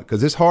that point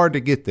because it's hard to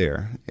get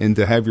there. And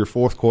to have your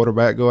 4th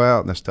quarterback go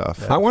out, that's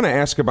tough. I want to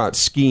ask about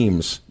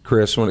schemes,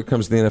 Chris, when it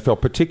comes to the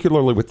NFL,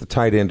 particularly with the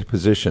tight end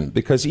position,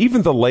 because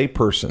even the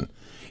layperson,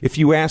 if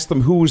you ask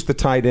them who was the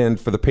tight end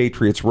for the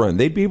Patriots run,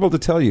 they'd be able to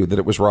tell you that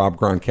it was Rob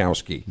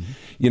Gronkowski.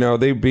 Mm-hmm.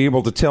 They'd be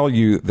able to tell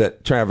you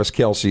that Travis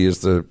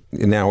Kelce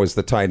now is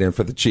the tight end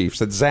for the Chiefs,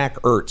 that Zach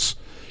Ertz,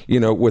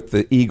 with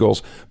the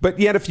Eagles. But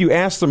yet if you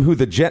ask them who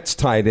the Jets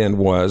tight end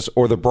was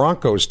or the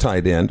Broncos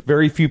tight end,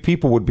 very few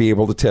people would be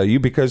able to tell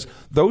you because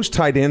those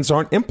tight ends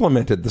aren't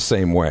implemented the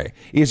same way.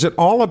 Is it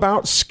all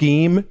about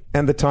scheme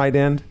and the tight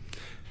end?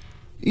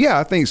 Yeah,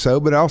 I think so,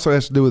 but it also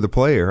has to do with the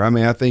player.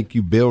 I think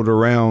you build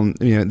around,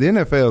 the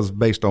NFL is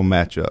based on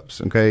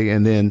matchups, okay?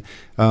 And then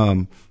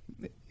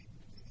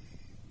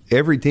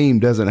every team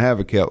doesn't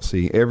have a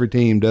Kelce. Every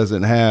team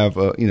doesn't have,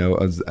 a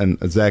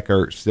Zach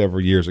Ertz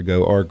several years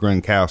ago or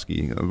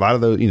Gronkowski. A lot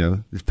of those,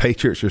 the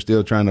Patriots are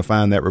still trying to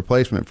find that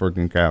replacement for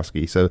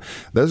Gronkowski. So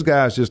those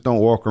guys just don't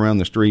walk around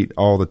the street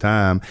all the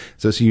time.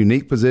 So it's a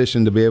unique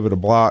position to be able to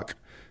block,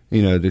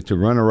 to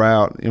run a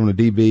route on a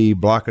DB,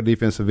 block a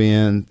defensive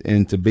end,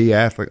 and to be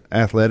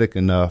athletic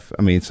enough.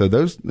 So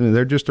those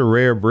they're just a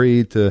rare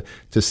breed to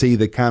see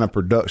the kind of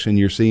production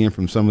you're seeing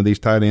from some of these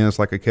tight ends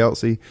like a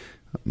Kelce.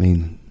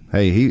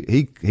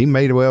 Hey, he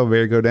may well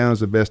go down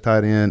as the best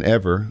tight end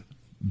ever.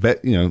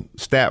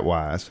 Stat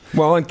wise.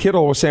 Well, and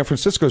Kittle with San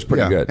Francisco is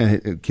pretty good.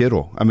 And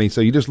Kittle.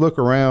 So you just look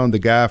around. The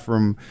guy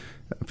from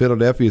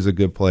Philadelphia is a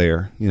good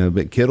player.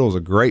 But Kittle's a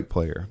great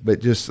player.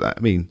 But just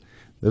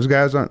those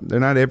guys they're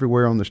not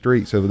everywhere on the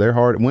street, so they're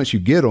hard. Once you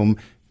get them,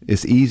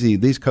 it's easy.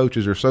 These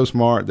coaches are so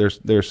smart.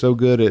 They're so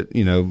good at,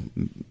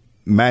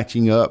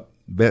 matching up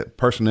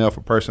personnel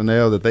for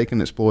personnel that they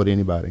can exploit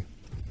anybody.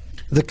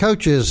 The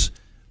coaches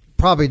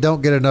probably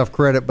don't get enough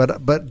credit,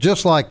 but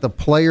just like the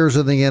players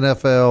in the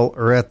NFL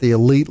are at the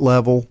elite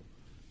level,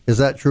 is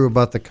that true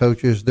about the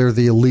coaches? They're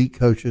the elite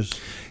coaches?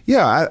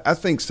 Yeah, I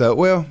think so.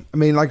 Well,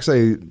 like I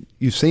say,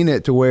 you've seen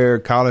it to where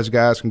college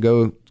guys can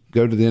go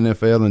to the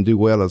NFL and do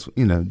well.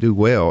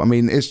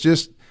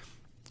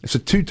 It's a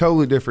 2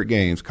 totally different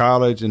games,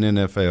 college and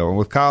NFL.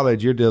 With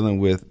college, you're dealing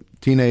with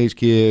teenage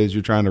kids.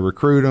 You're trying to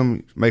recruit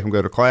them, make them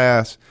go to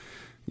class.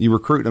 You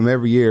recruit them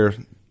every year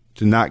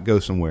to not go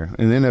somewhere.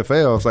 In the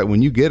NFL, it's like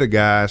when you get a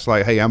guy, it's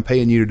like, hey, I'm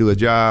paying you to do a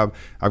job.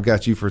 I've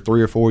got you for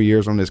 3 or 4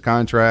 years on this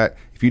contract.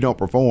 If you don't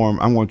perform,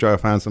 I'm going to try to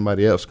find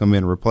somebody else to come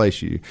in and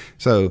replace you.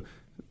 So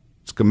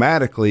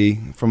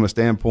schematically, from a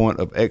standpoint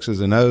of X's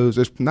and O's,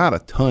 it's not a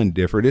ton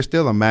different. It's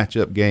still a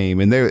matchup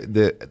game. And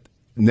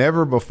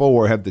never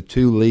before have the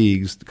 2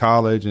 leagues,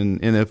 college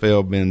and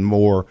NFL, been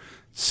more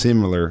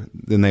similar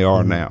than they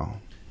are now.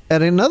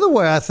 And another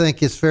way, I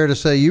think it's fair to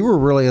say you were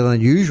really an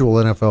unusual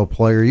NFL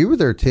player. You were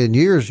there 10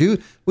 years.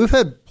 We've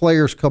had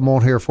players come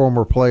on here,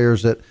 former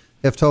players, that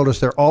have told us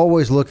they're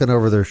always looking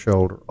over their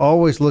shoulder,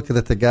 always looking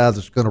at the guy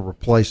that's going to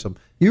replace them.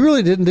 You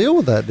really didn't deal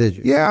with that, did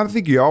you? Yeah, I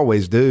think you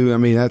always do.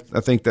 I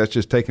think that's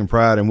just taking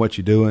pride in what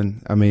you're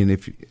doing.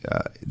 If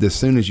as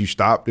soon as you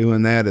stop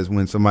doing that is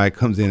when somebody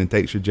comes in and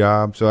takes your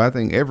job. So I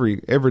think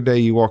every day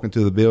you walk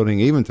into the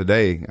building, even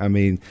today,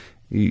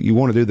 you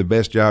want to do the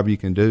best job you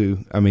can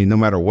do, no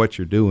matter what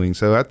you're doing.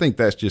 So I think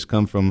that's just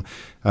come from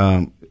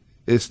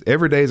it's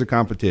every day is a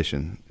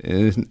competition,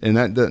 and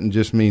that doesn't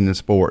just mean in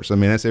sports.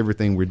 That's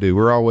everything we do.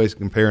 We're always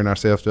comparing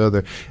ourselves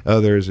to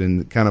others,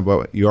 and kind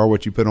of you are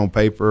what you put on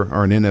paper,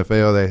 or in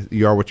NFL,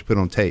 you are what you put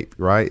on tape,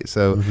 right?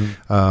 So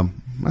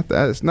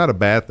it's not a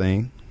bad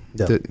thing.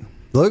 Yeah.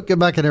 Luke, get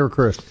back in there with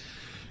Chris.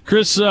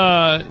 Chris,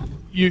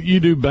 you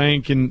do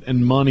bank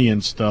and money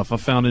and stuff. I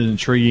found it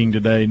intriguing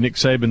today. Nick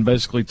Saban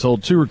basically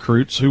told 2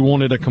 recruits who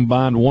wanted a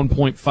combined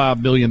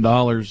 $1.5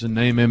 billion in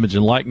name, image,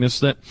 and likeness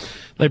that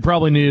they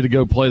probably needed to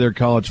go play their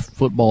college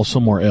football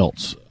somewhere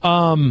else.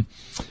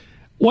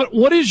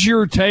 What is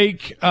your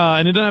take?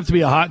 And it doesn't have to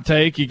be a hot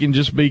take. It can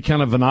just be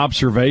kind of an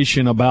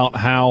observation about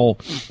how,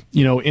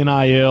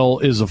 NIL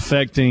is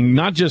affecting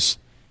not just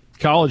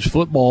college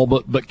football,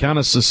 but kind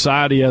of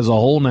society as a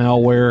whole now,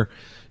 where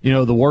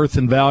the worth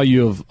and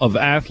value of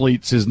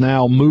athletes is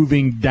now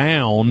moving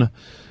down,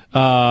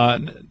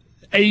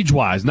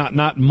 age-wise,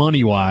 not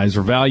money-wise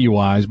or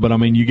value-wise, but I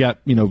mean, you got,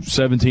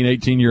 17,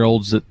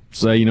 18-year-olds that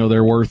say,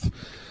 they're worth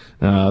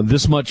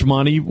this much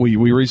money.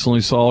 We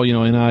recently saw,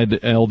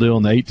 NIL deal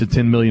in the $8 to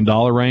 $10 million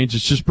range.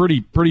 It's just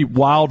pretty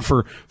wild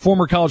for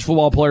former college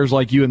football players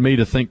like you and me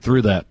to think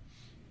through that.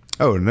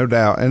 Oh, no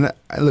doubt. And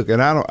look,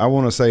 I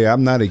want to say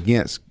I'm not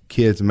against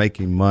kids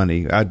making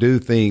money. I do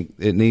think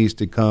it needs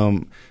to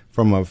come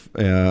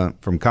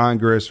from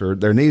Congress, or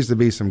there needs to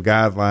be some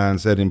guidelines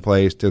set in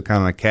place to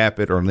kind of cap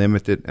it or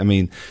limit it. I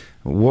mean,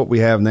 what we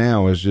have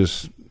now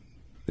is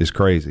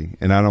crazy,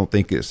 and I don't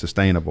think it's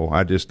sustainable.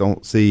 I just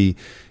don't see,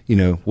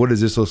 what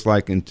does this look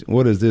like in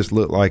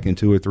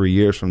 2 or 3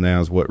 years from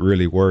now is what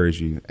really worries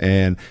you.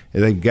 And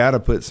they've got to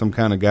put some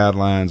kind of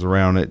guidelines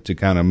around it to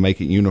kind of make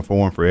it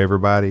uniform for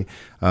everybody,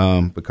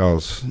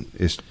 because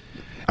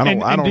I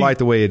don't like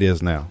the way it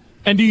is now.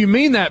 And do you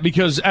mean that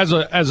because as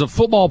a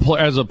football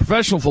player, as a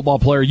professional football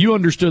player, you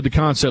understood the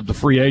concept of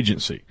free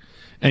agency,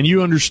 and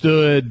you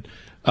understood,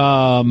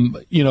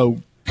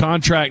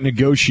 contract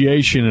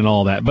negotiation and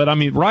all that. But I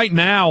mean, right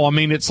now,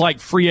 it's like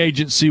free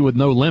agency with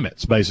no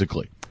limits,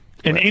 basically,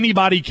 and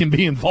anybody can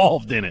be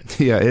involved in it.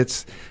 Yeah,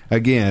 it's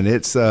at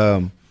least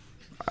at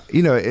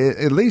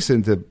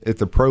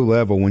the pro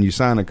level, when you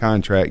sign a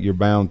contract, you're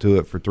bound to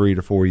it for 3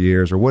 to 4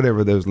 years or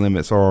whatever those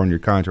limits are on your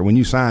contract. When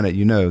you sign it,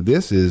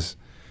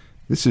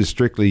 this is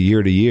strictly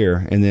year to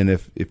year, and then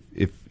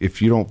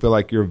if you don't feel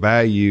like your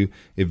value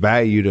is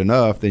valued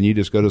enough, then you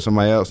just go to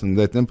somebody else and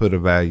let them put a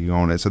value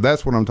on it. So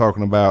that's what I'm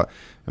talking about.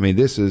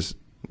 This is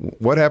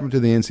what happened to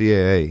the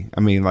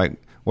NCAA.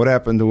 What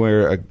happened to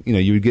where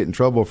you would get in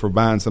trouble for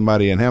buying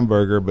somebody a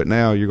hamburger, but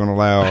now you're going to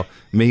allow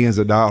millions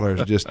of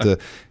dollars just to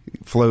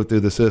flow through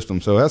the system.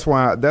 So that's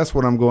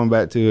what I'm going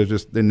back to, is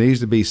just there needs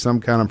to be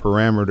some kind of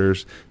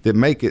parameters that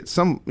make it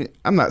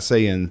I'm not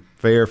saying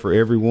fair for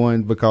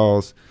everyone,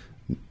 because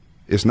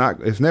it's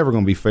never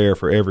going to be fair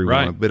for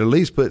everyone, right, but at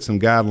least put some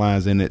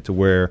guidelines in it to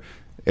where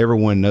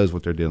everyone knows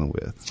what they're dealing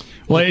with.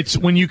 Well, it's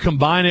when you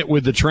combine it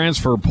with the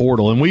transfer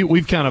portal, and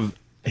we've kind of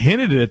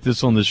hinted at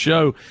this on the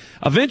show.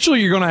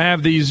 Eventually, you're going to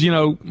have these,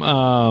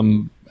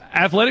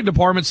 athletic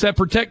departments that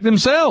protect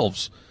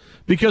themselves,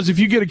 because if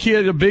you get a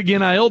kid a big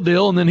NIL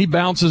deal and then he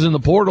bounces in the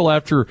portal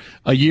after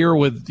a year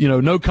with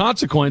no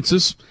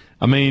consequences,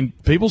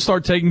 people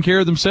start taking care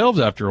of themselves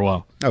after a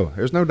while. Oh,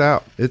 there's no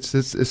doubt. It's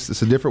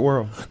a different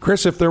world.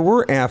 Chris, if there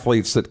were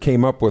athletes that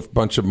came up with a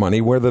bunch of money,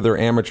 whether they're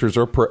amateurs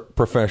or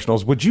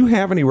professionals, would you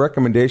have any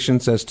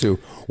recommendations as to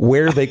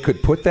where they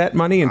could put that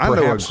money and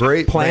perhaps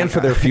plan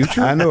for their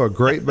future? I know a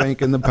great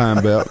bank in the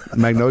Pine Belt,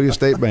 Magnolia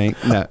State Bank,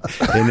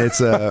 and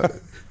it's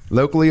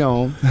locally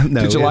owned.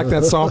 No, did you like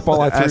that softball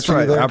I threw that's to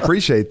right. you there? I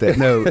appreciate that.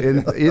 No,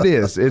 it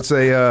is.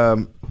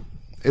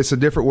 It's a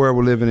different world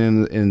we're living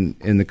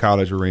in the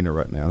college arena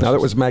right now. Now, that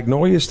was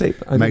Magnolia State?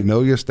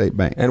 Magnolia State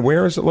Bank. And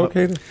where is it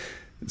located?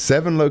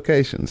 7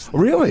 locations.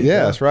 Really?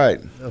 Yeah, that's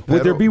right.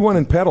 Would there be one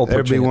in Petal?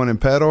 There'd be one in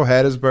Petal,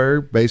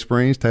 Hattiesburg, Bay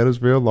Springs,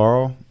 Taylorsville,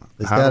 Laurel.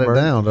 He's got it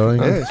down, don't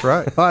he? Yeah, that's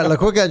right. All right,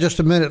 look, we got just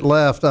a minute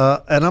left,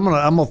 and I'm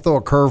gonna throw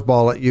a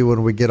curveball at you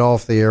when we get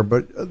off the air.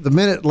 But the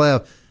minute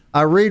left,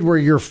 I read where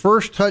your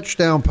first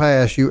touchdown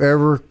pass you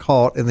ever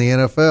caught in the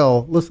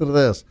NFL. Listen to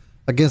this,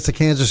 against the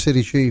Kansas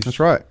City Chiefs. That's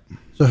right.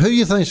 So who do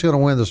you think is going to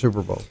win the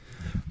Super Bowl?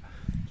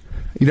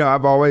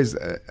 I've always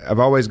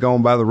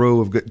gone by the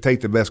rule of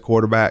take the best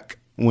quarterback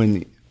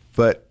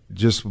but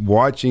just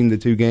watching the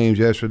 2 games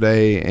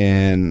yesterday,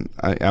 and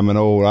I'm an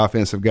old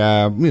offensive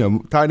guy.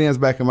 Tight ends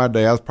back in my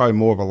day, I was probably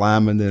more of a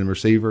lineman than a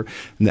receiver.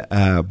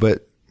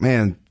 But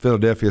man,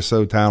 Philadelphia is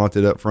so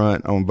talented up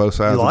front on both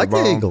sides of the ball. You like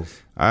the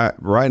Eagles?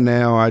 Right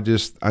now, I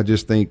just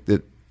think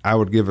that I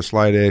would give a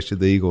slight edge to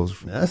the Eagles.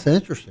 That's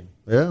interesting.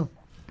 Yeah.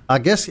 I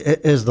guess,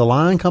 has the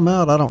line come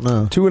out? I don't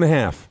know.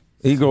 2.5.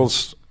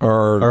 Eagles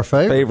are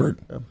favored.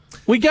 Yeah.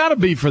 We got to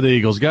be for the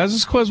Eagles, guys.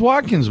 It's Quez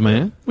Watkins,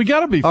 man. We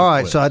got to be for All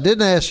right, Quez. so I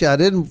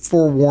didn't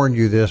forewarn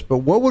you this, but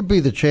what would be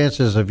the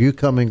chances of you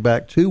coming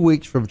back 2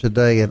 weeks from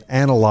today and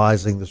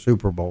analyzing the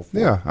Super Bowl?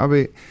 Yeah, I'll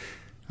be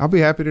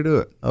happy to do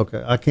it.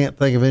 Okay. I can't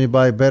think of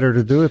anybody better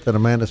to do it than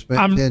Amanda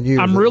spent 10 years.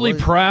 I'm really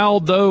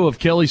proud, though, of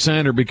Kelly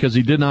Sander, because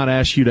he did not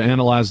ask you to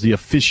analyze the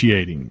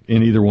officiating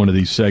in either one of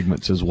these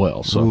segments as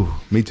well. So, ooh,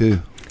 me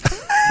too.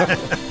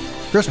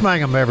 Chris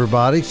Mangum,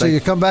 everybody. So you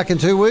come back in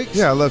 2 weeks?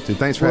 Yeah, I'd love to.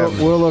 Thanks for having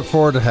me. We'll look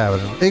forward to having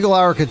him. Eagle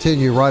Hour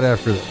continue right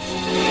after this.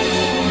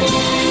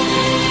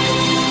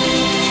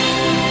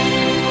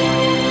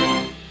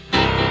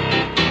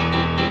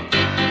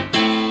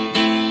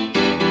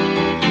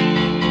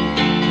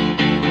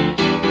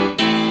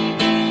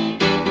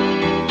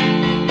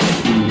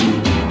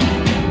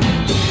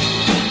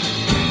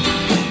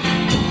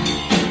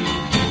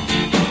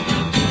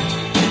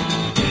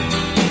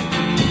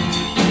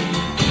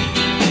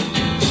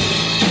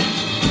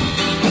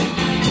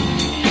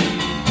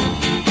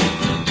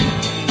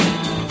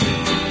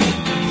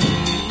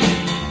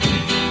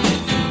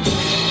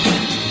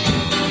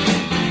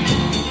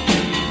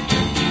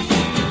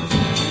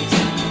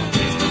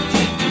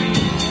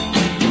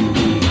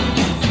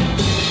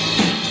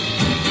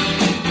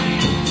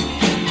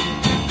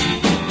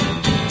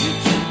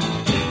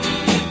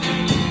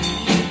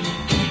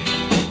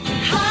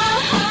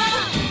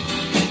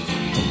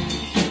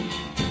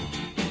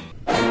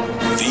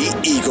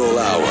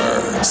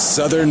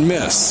 Southern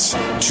Miss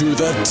to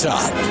the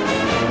top.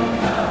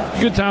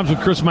 Good times with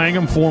Chris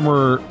Mangum,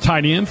 former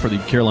tight end for the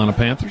Carolina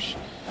Panthers.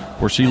 Of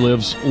course, he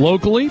lives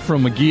locally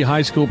from McGee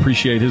High School.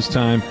 Appreciate his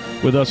time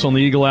with us on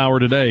the Eagle Hour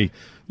today.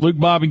 Luke,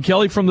 Bob, and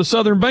Kelly from the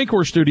Southern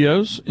Bancorp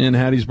Studios in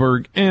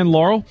Hattiesburg and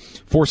Laurel.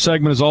 Fourth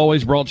segment, as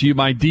always, brought to you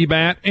by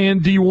DBAT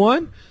and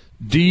D1.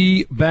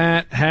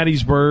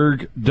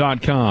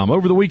 DBATHattiesburg.com.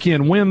 Over the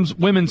weekend,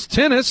 women's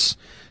tennis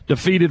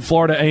defeated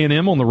Florida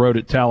A&M on the road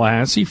at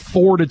Tallahassee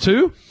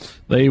 4-2.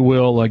 They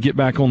will get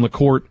back on the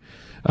court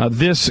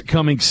this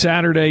coming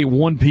Saturday,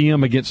 1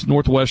 p.m. against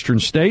Northwestern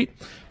State.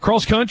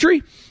 Cross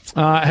country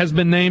has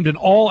been named an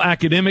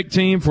all-academic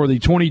team for the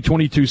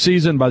 2022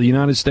 season by the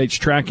United States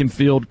Track and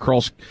Field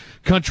Cross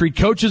Country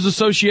Coaches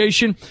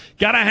Association.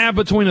 Got to have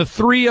between a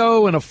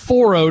 3-0 and a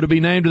 4-0 to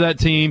be named to that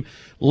team.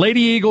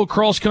 Lady Eagle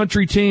Cross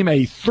Country Team,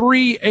 a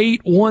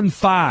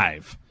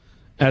 3-8-1-5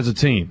 as a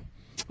team.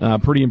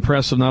 Pretty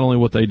impressive, not only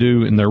what they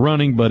do in their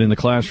running, but in the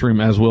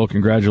classroom as well.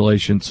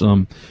 Congratulations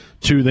to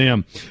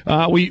them.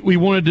 We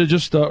wanted to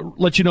just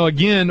let you know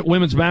again,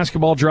 women's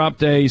basketball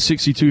dropped a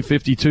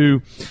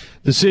 62-52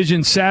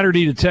 decision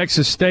Saturday to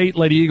Texas State.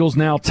 Lady Eagles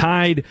now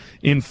tied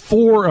in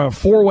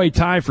four-way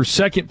tie for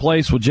second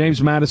place with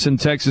James Madison,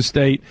 Texas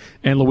State,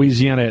 and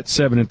Louisiana at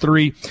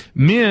 7-3.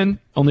 Men,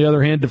 on the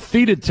other hand,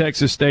 defeated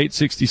Texas State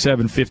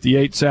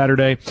 67-58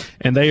 Saturday,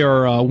 and they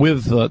are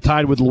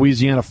tied with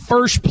Louisiana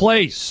first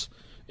place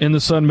in the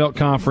Sun Belt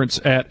Conference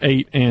at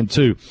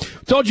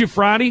 8-2. Told you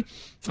Friday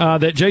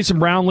that Jason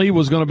Brownlee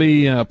was going to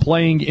be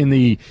playing in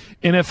the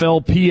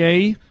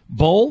NFLPA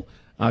Bowl,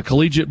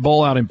 Collegiate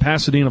Bowl out in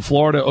Pasadena,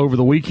 Florida over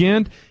the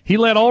weekend. He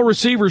led all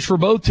receivers for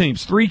both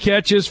teams, 3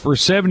 catches for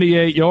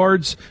 78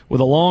 yards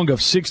with a long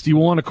of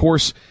 61, of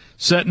course,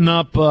 setting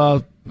up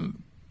a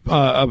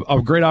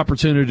great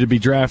opportunity to be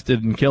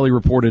drafted, and Kelly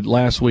reported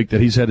last week that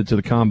he's headed to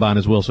the Combine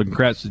as well, so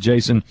congrats to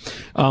Jason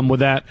with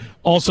that.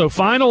 Also,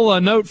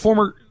 final note,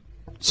 former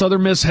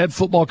Southern Miss head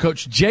football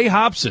coach Jay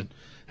Hopson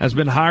has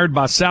been hired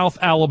by South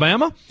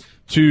Alabama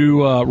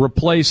to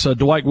replace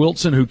Dwight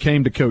Wilson, who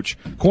came to coach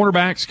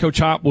cornerbacks. Coach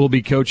Hop will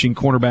be coaching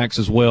cornerbacks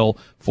as well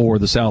for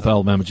the South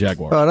Alabama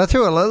Jaguars. All right, I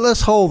tell you what, let's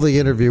hold the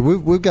interview.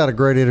 We've got a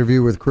great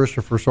interview with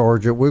Christopher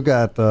Sargent. We've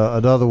got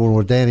another one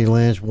with Danny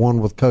Lynch,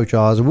 one with Coach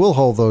Oz, and we'll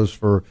hold those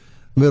for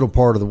middle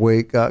part of the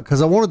week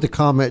because I wanted to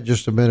comment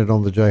just a minute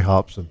on the Jay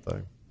Hopson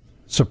thing.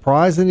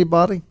 Surprise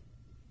anybody?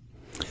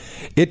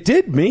 It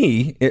did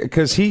me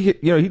because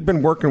he'd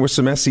been working with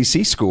some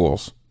SEC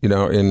schools,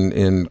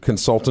 in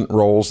consultant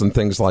roles and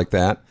things like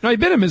that. No,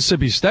 he'd been at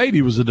Mississippi State.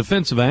 He was a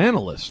defensive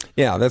analyst.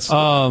 Yeah, that's.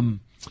 So,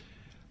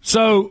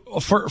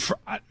 for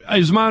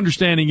as my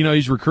understanding,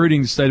 he's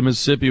recruiting the state of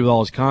Mississippi with all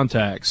his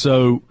contacts.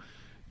 So,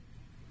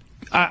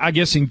 I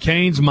guess in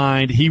Kane's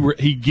mind,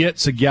 he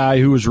gets a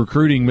guy who is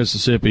recruiting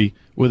Mississippi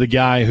with a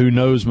guy who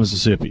knows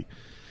Mississippi,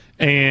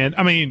 and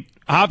I mean.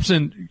 Hop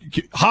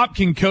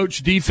can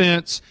coach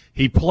defense.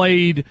 He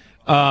played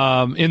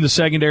in the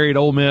secondary at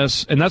Ole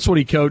Miss, and that's what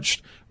he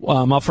coached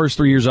my first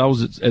 3 years I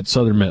was at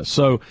Southern Miss.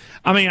 So,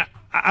 I mean,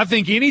 I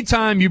think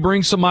anytime you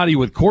bring somebody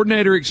with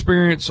coordinator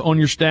experience on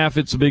your staff,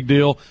 it's a big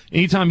deal.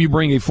 Anytime you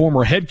bring a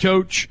former head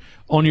coach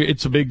on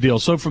it's a big deal.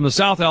 So from the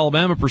South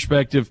Alabama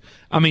perspective,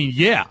 I mean,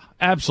 yeah,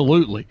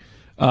 absolutely.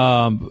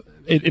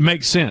 It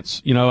makes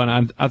sense,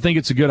 and I think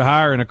it's a good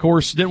hire. And, of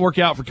course, it didn't work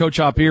out for Coach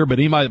Hop here, but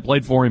anybody that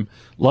played for him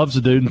loves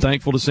the dude and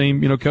thankful to see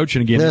him,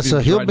 coaching again. Yeah, so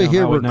he'll be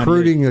here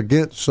recruiting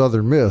against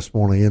Southern Miss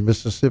morning in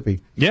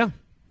Mississippi. Yeah,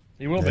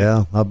 he will be.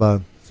 Yeah, how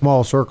about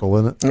small circle,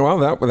 isn't it? Well,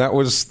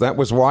 that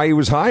was why he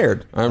was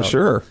hired, I'm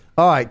sure.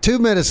 All right, 2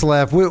 minutes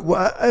left.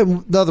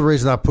 Another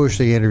reason I pushed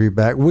the interview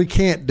back, we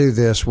can't do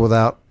this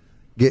without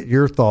getting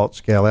your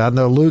thoughts, Kelly. I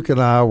know Luke and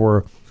I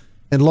were –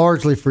 and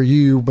largely for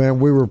you, man,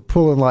 we were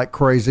pulling like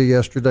crazy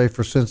yesterday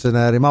for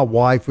Cincinnati. My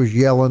wife was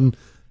yelling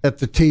at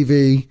the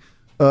TV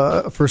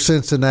for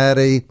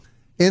Cincinnati.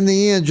 In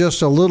the end,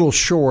 just a little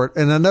short.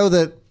 And I know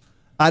that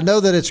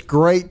it's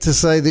great to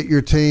say that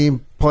your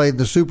team played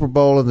the Super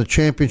Bowl and the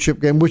championship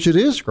game, which it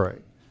is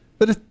great,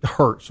 but it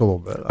hurts a little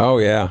bit. Oh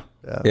yeah.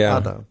 I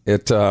know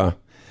it.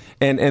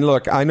 And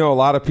look, I know a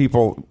lot of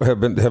people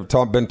have been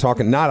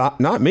talking.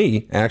 Not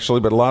me actually,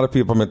 but a lot of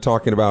people have been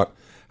talking about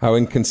how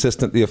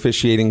inconsistent the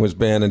officiating has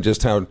been, and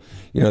just how the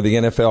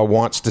NFL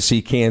wants to see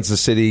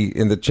Kansas City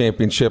in the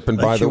championship. And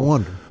by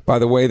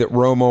the way that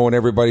Romo and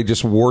everybody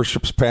just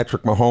worships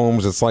Patrick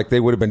Mahomes, it's like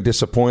they would have been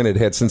disappointed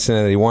had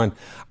Cincinnati won.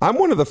 I'm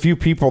one of the few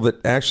people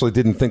that actually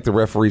didn't think the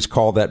referees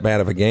called that bad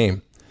of a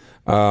game.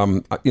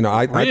 Really?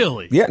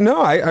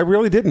 I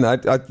really didn't.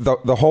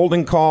 The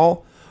holding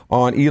call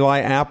on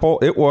Eli Apple,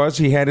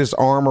 he had his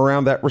arm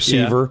around that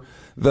receiver. Yeah.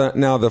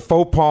 The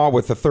faux pas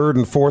with the 3rd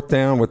and 4th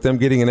down, with them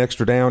getting an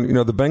extra down,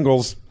 the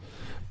Bengals,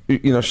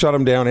 shut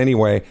them down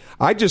anyway.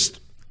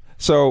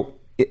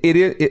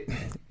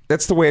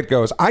 That's the way it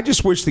goes. I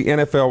just wish the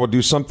NFL would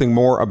do something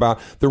more about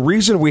the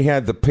reason we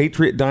had the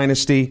Patriot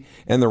dynasty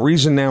and the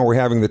reason now we're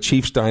having the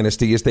Chiefs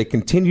dynasty is they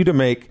continue to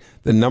make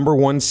the number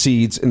one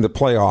seeds in the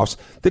playoffs,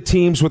 the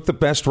teams with the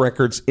best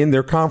records in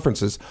their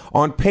conferences.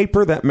 On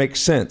paper, that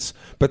makes sense.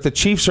 But the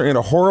Chiefs are in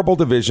a horrible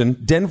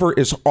division. Denver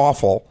is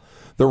awful.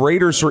 The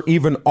Raiders are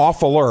even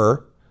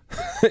awfuler,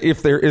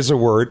 if there is a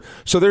word.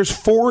 So there's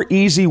 4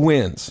 easy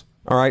wins.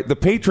 All right. The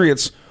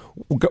Patriots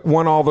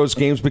won all those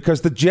games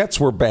because the Jets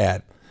were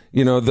bad.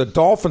 You know, the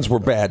Dolphins were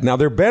bad. Now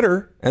they're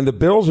better, and the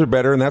Bills are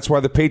better, and that's why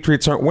the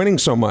Patriots aren't winning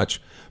so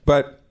much.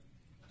 But,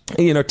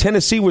 you know,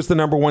 Tennessee was the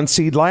number one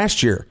seed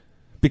last year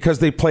because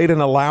they played in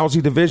a lousy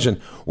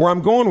division. Where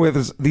I'm going with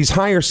is these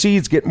higher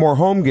seeds get more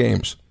home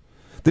games.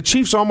 The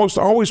Chiefs almost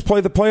always play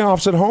the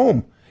playoffs at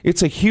home.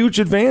 It's a huge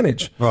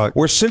advantage. Right.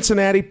 Where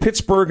Cincinnati,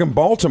 Pittsburgh, and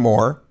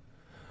Baltimore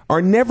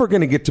are never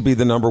going to get to be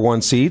the number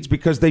one seeds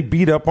because they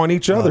beat up on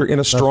each other in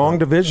a strong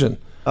division.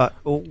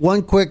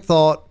 One quick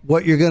thought.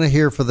 What you're going to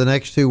hear for the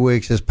next 2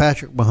 weeks is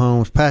Patrick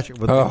Mahomes.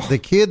 The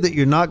kid that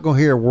you're not going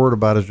to hear a word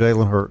about is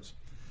Jalen Hurts.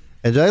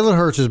 And Jalen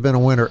Hurts has been a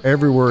winner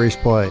everywhere he's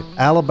played.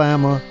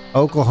 Alabama,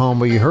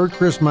 Oklahoma. You heard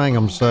Chris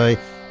Mangum say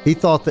he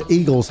thought the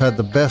Eagles had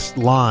the best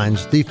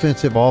lines,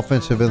 defensive,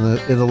 offensive, in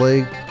the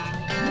league.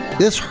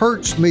 This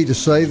hurts me to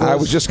say this. I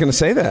was just going to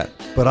say that.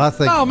 But I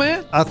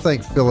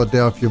think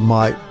Philadelphia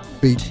might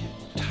beat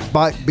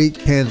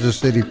Kansas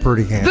City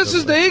pretty handily. This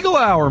is the Eagle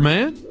Hour,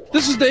 man.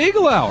 This is the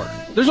Eagle Hour.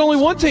 There's only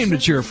one team to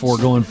cheer for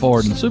going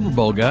forward in the Super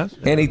Bowl, guys.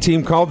 Any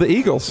team called the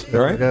Eagles, all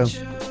right?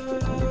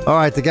 All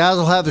right, the guys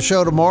will have the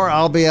show tomorrow.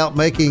 I'll be out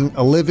making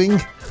a living,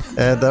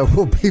 and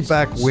we'll be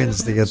back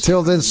Wednesday.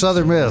 Until then,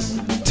 Southern Miss.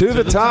 To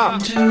the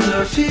top. To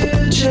the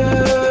future.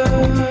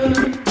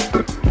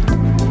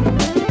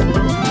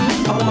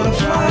 I want to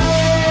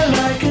fly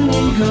like an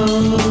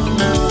eagle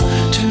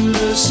to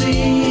the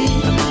sea.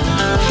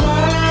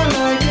 Fly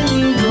like an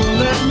eagle,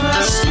 let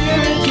my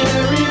spirit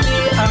carry me.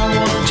 I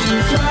want to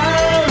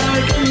fly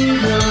like an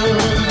eagle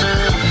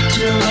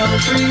till I'm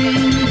free.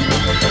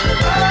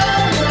 I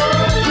go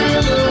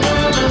through the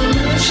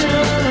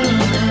revolution.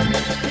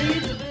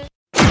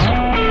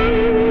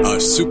 A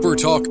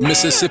SuperTalk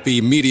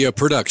Mississippi media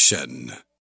production.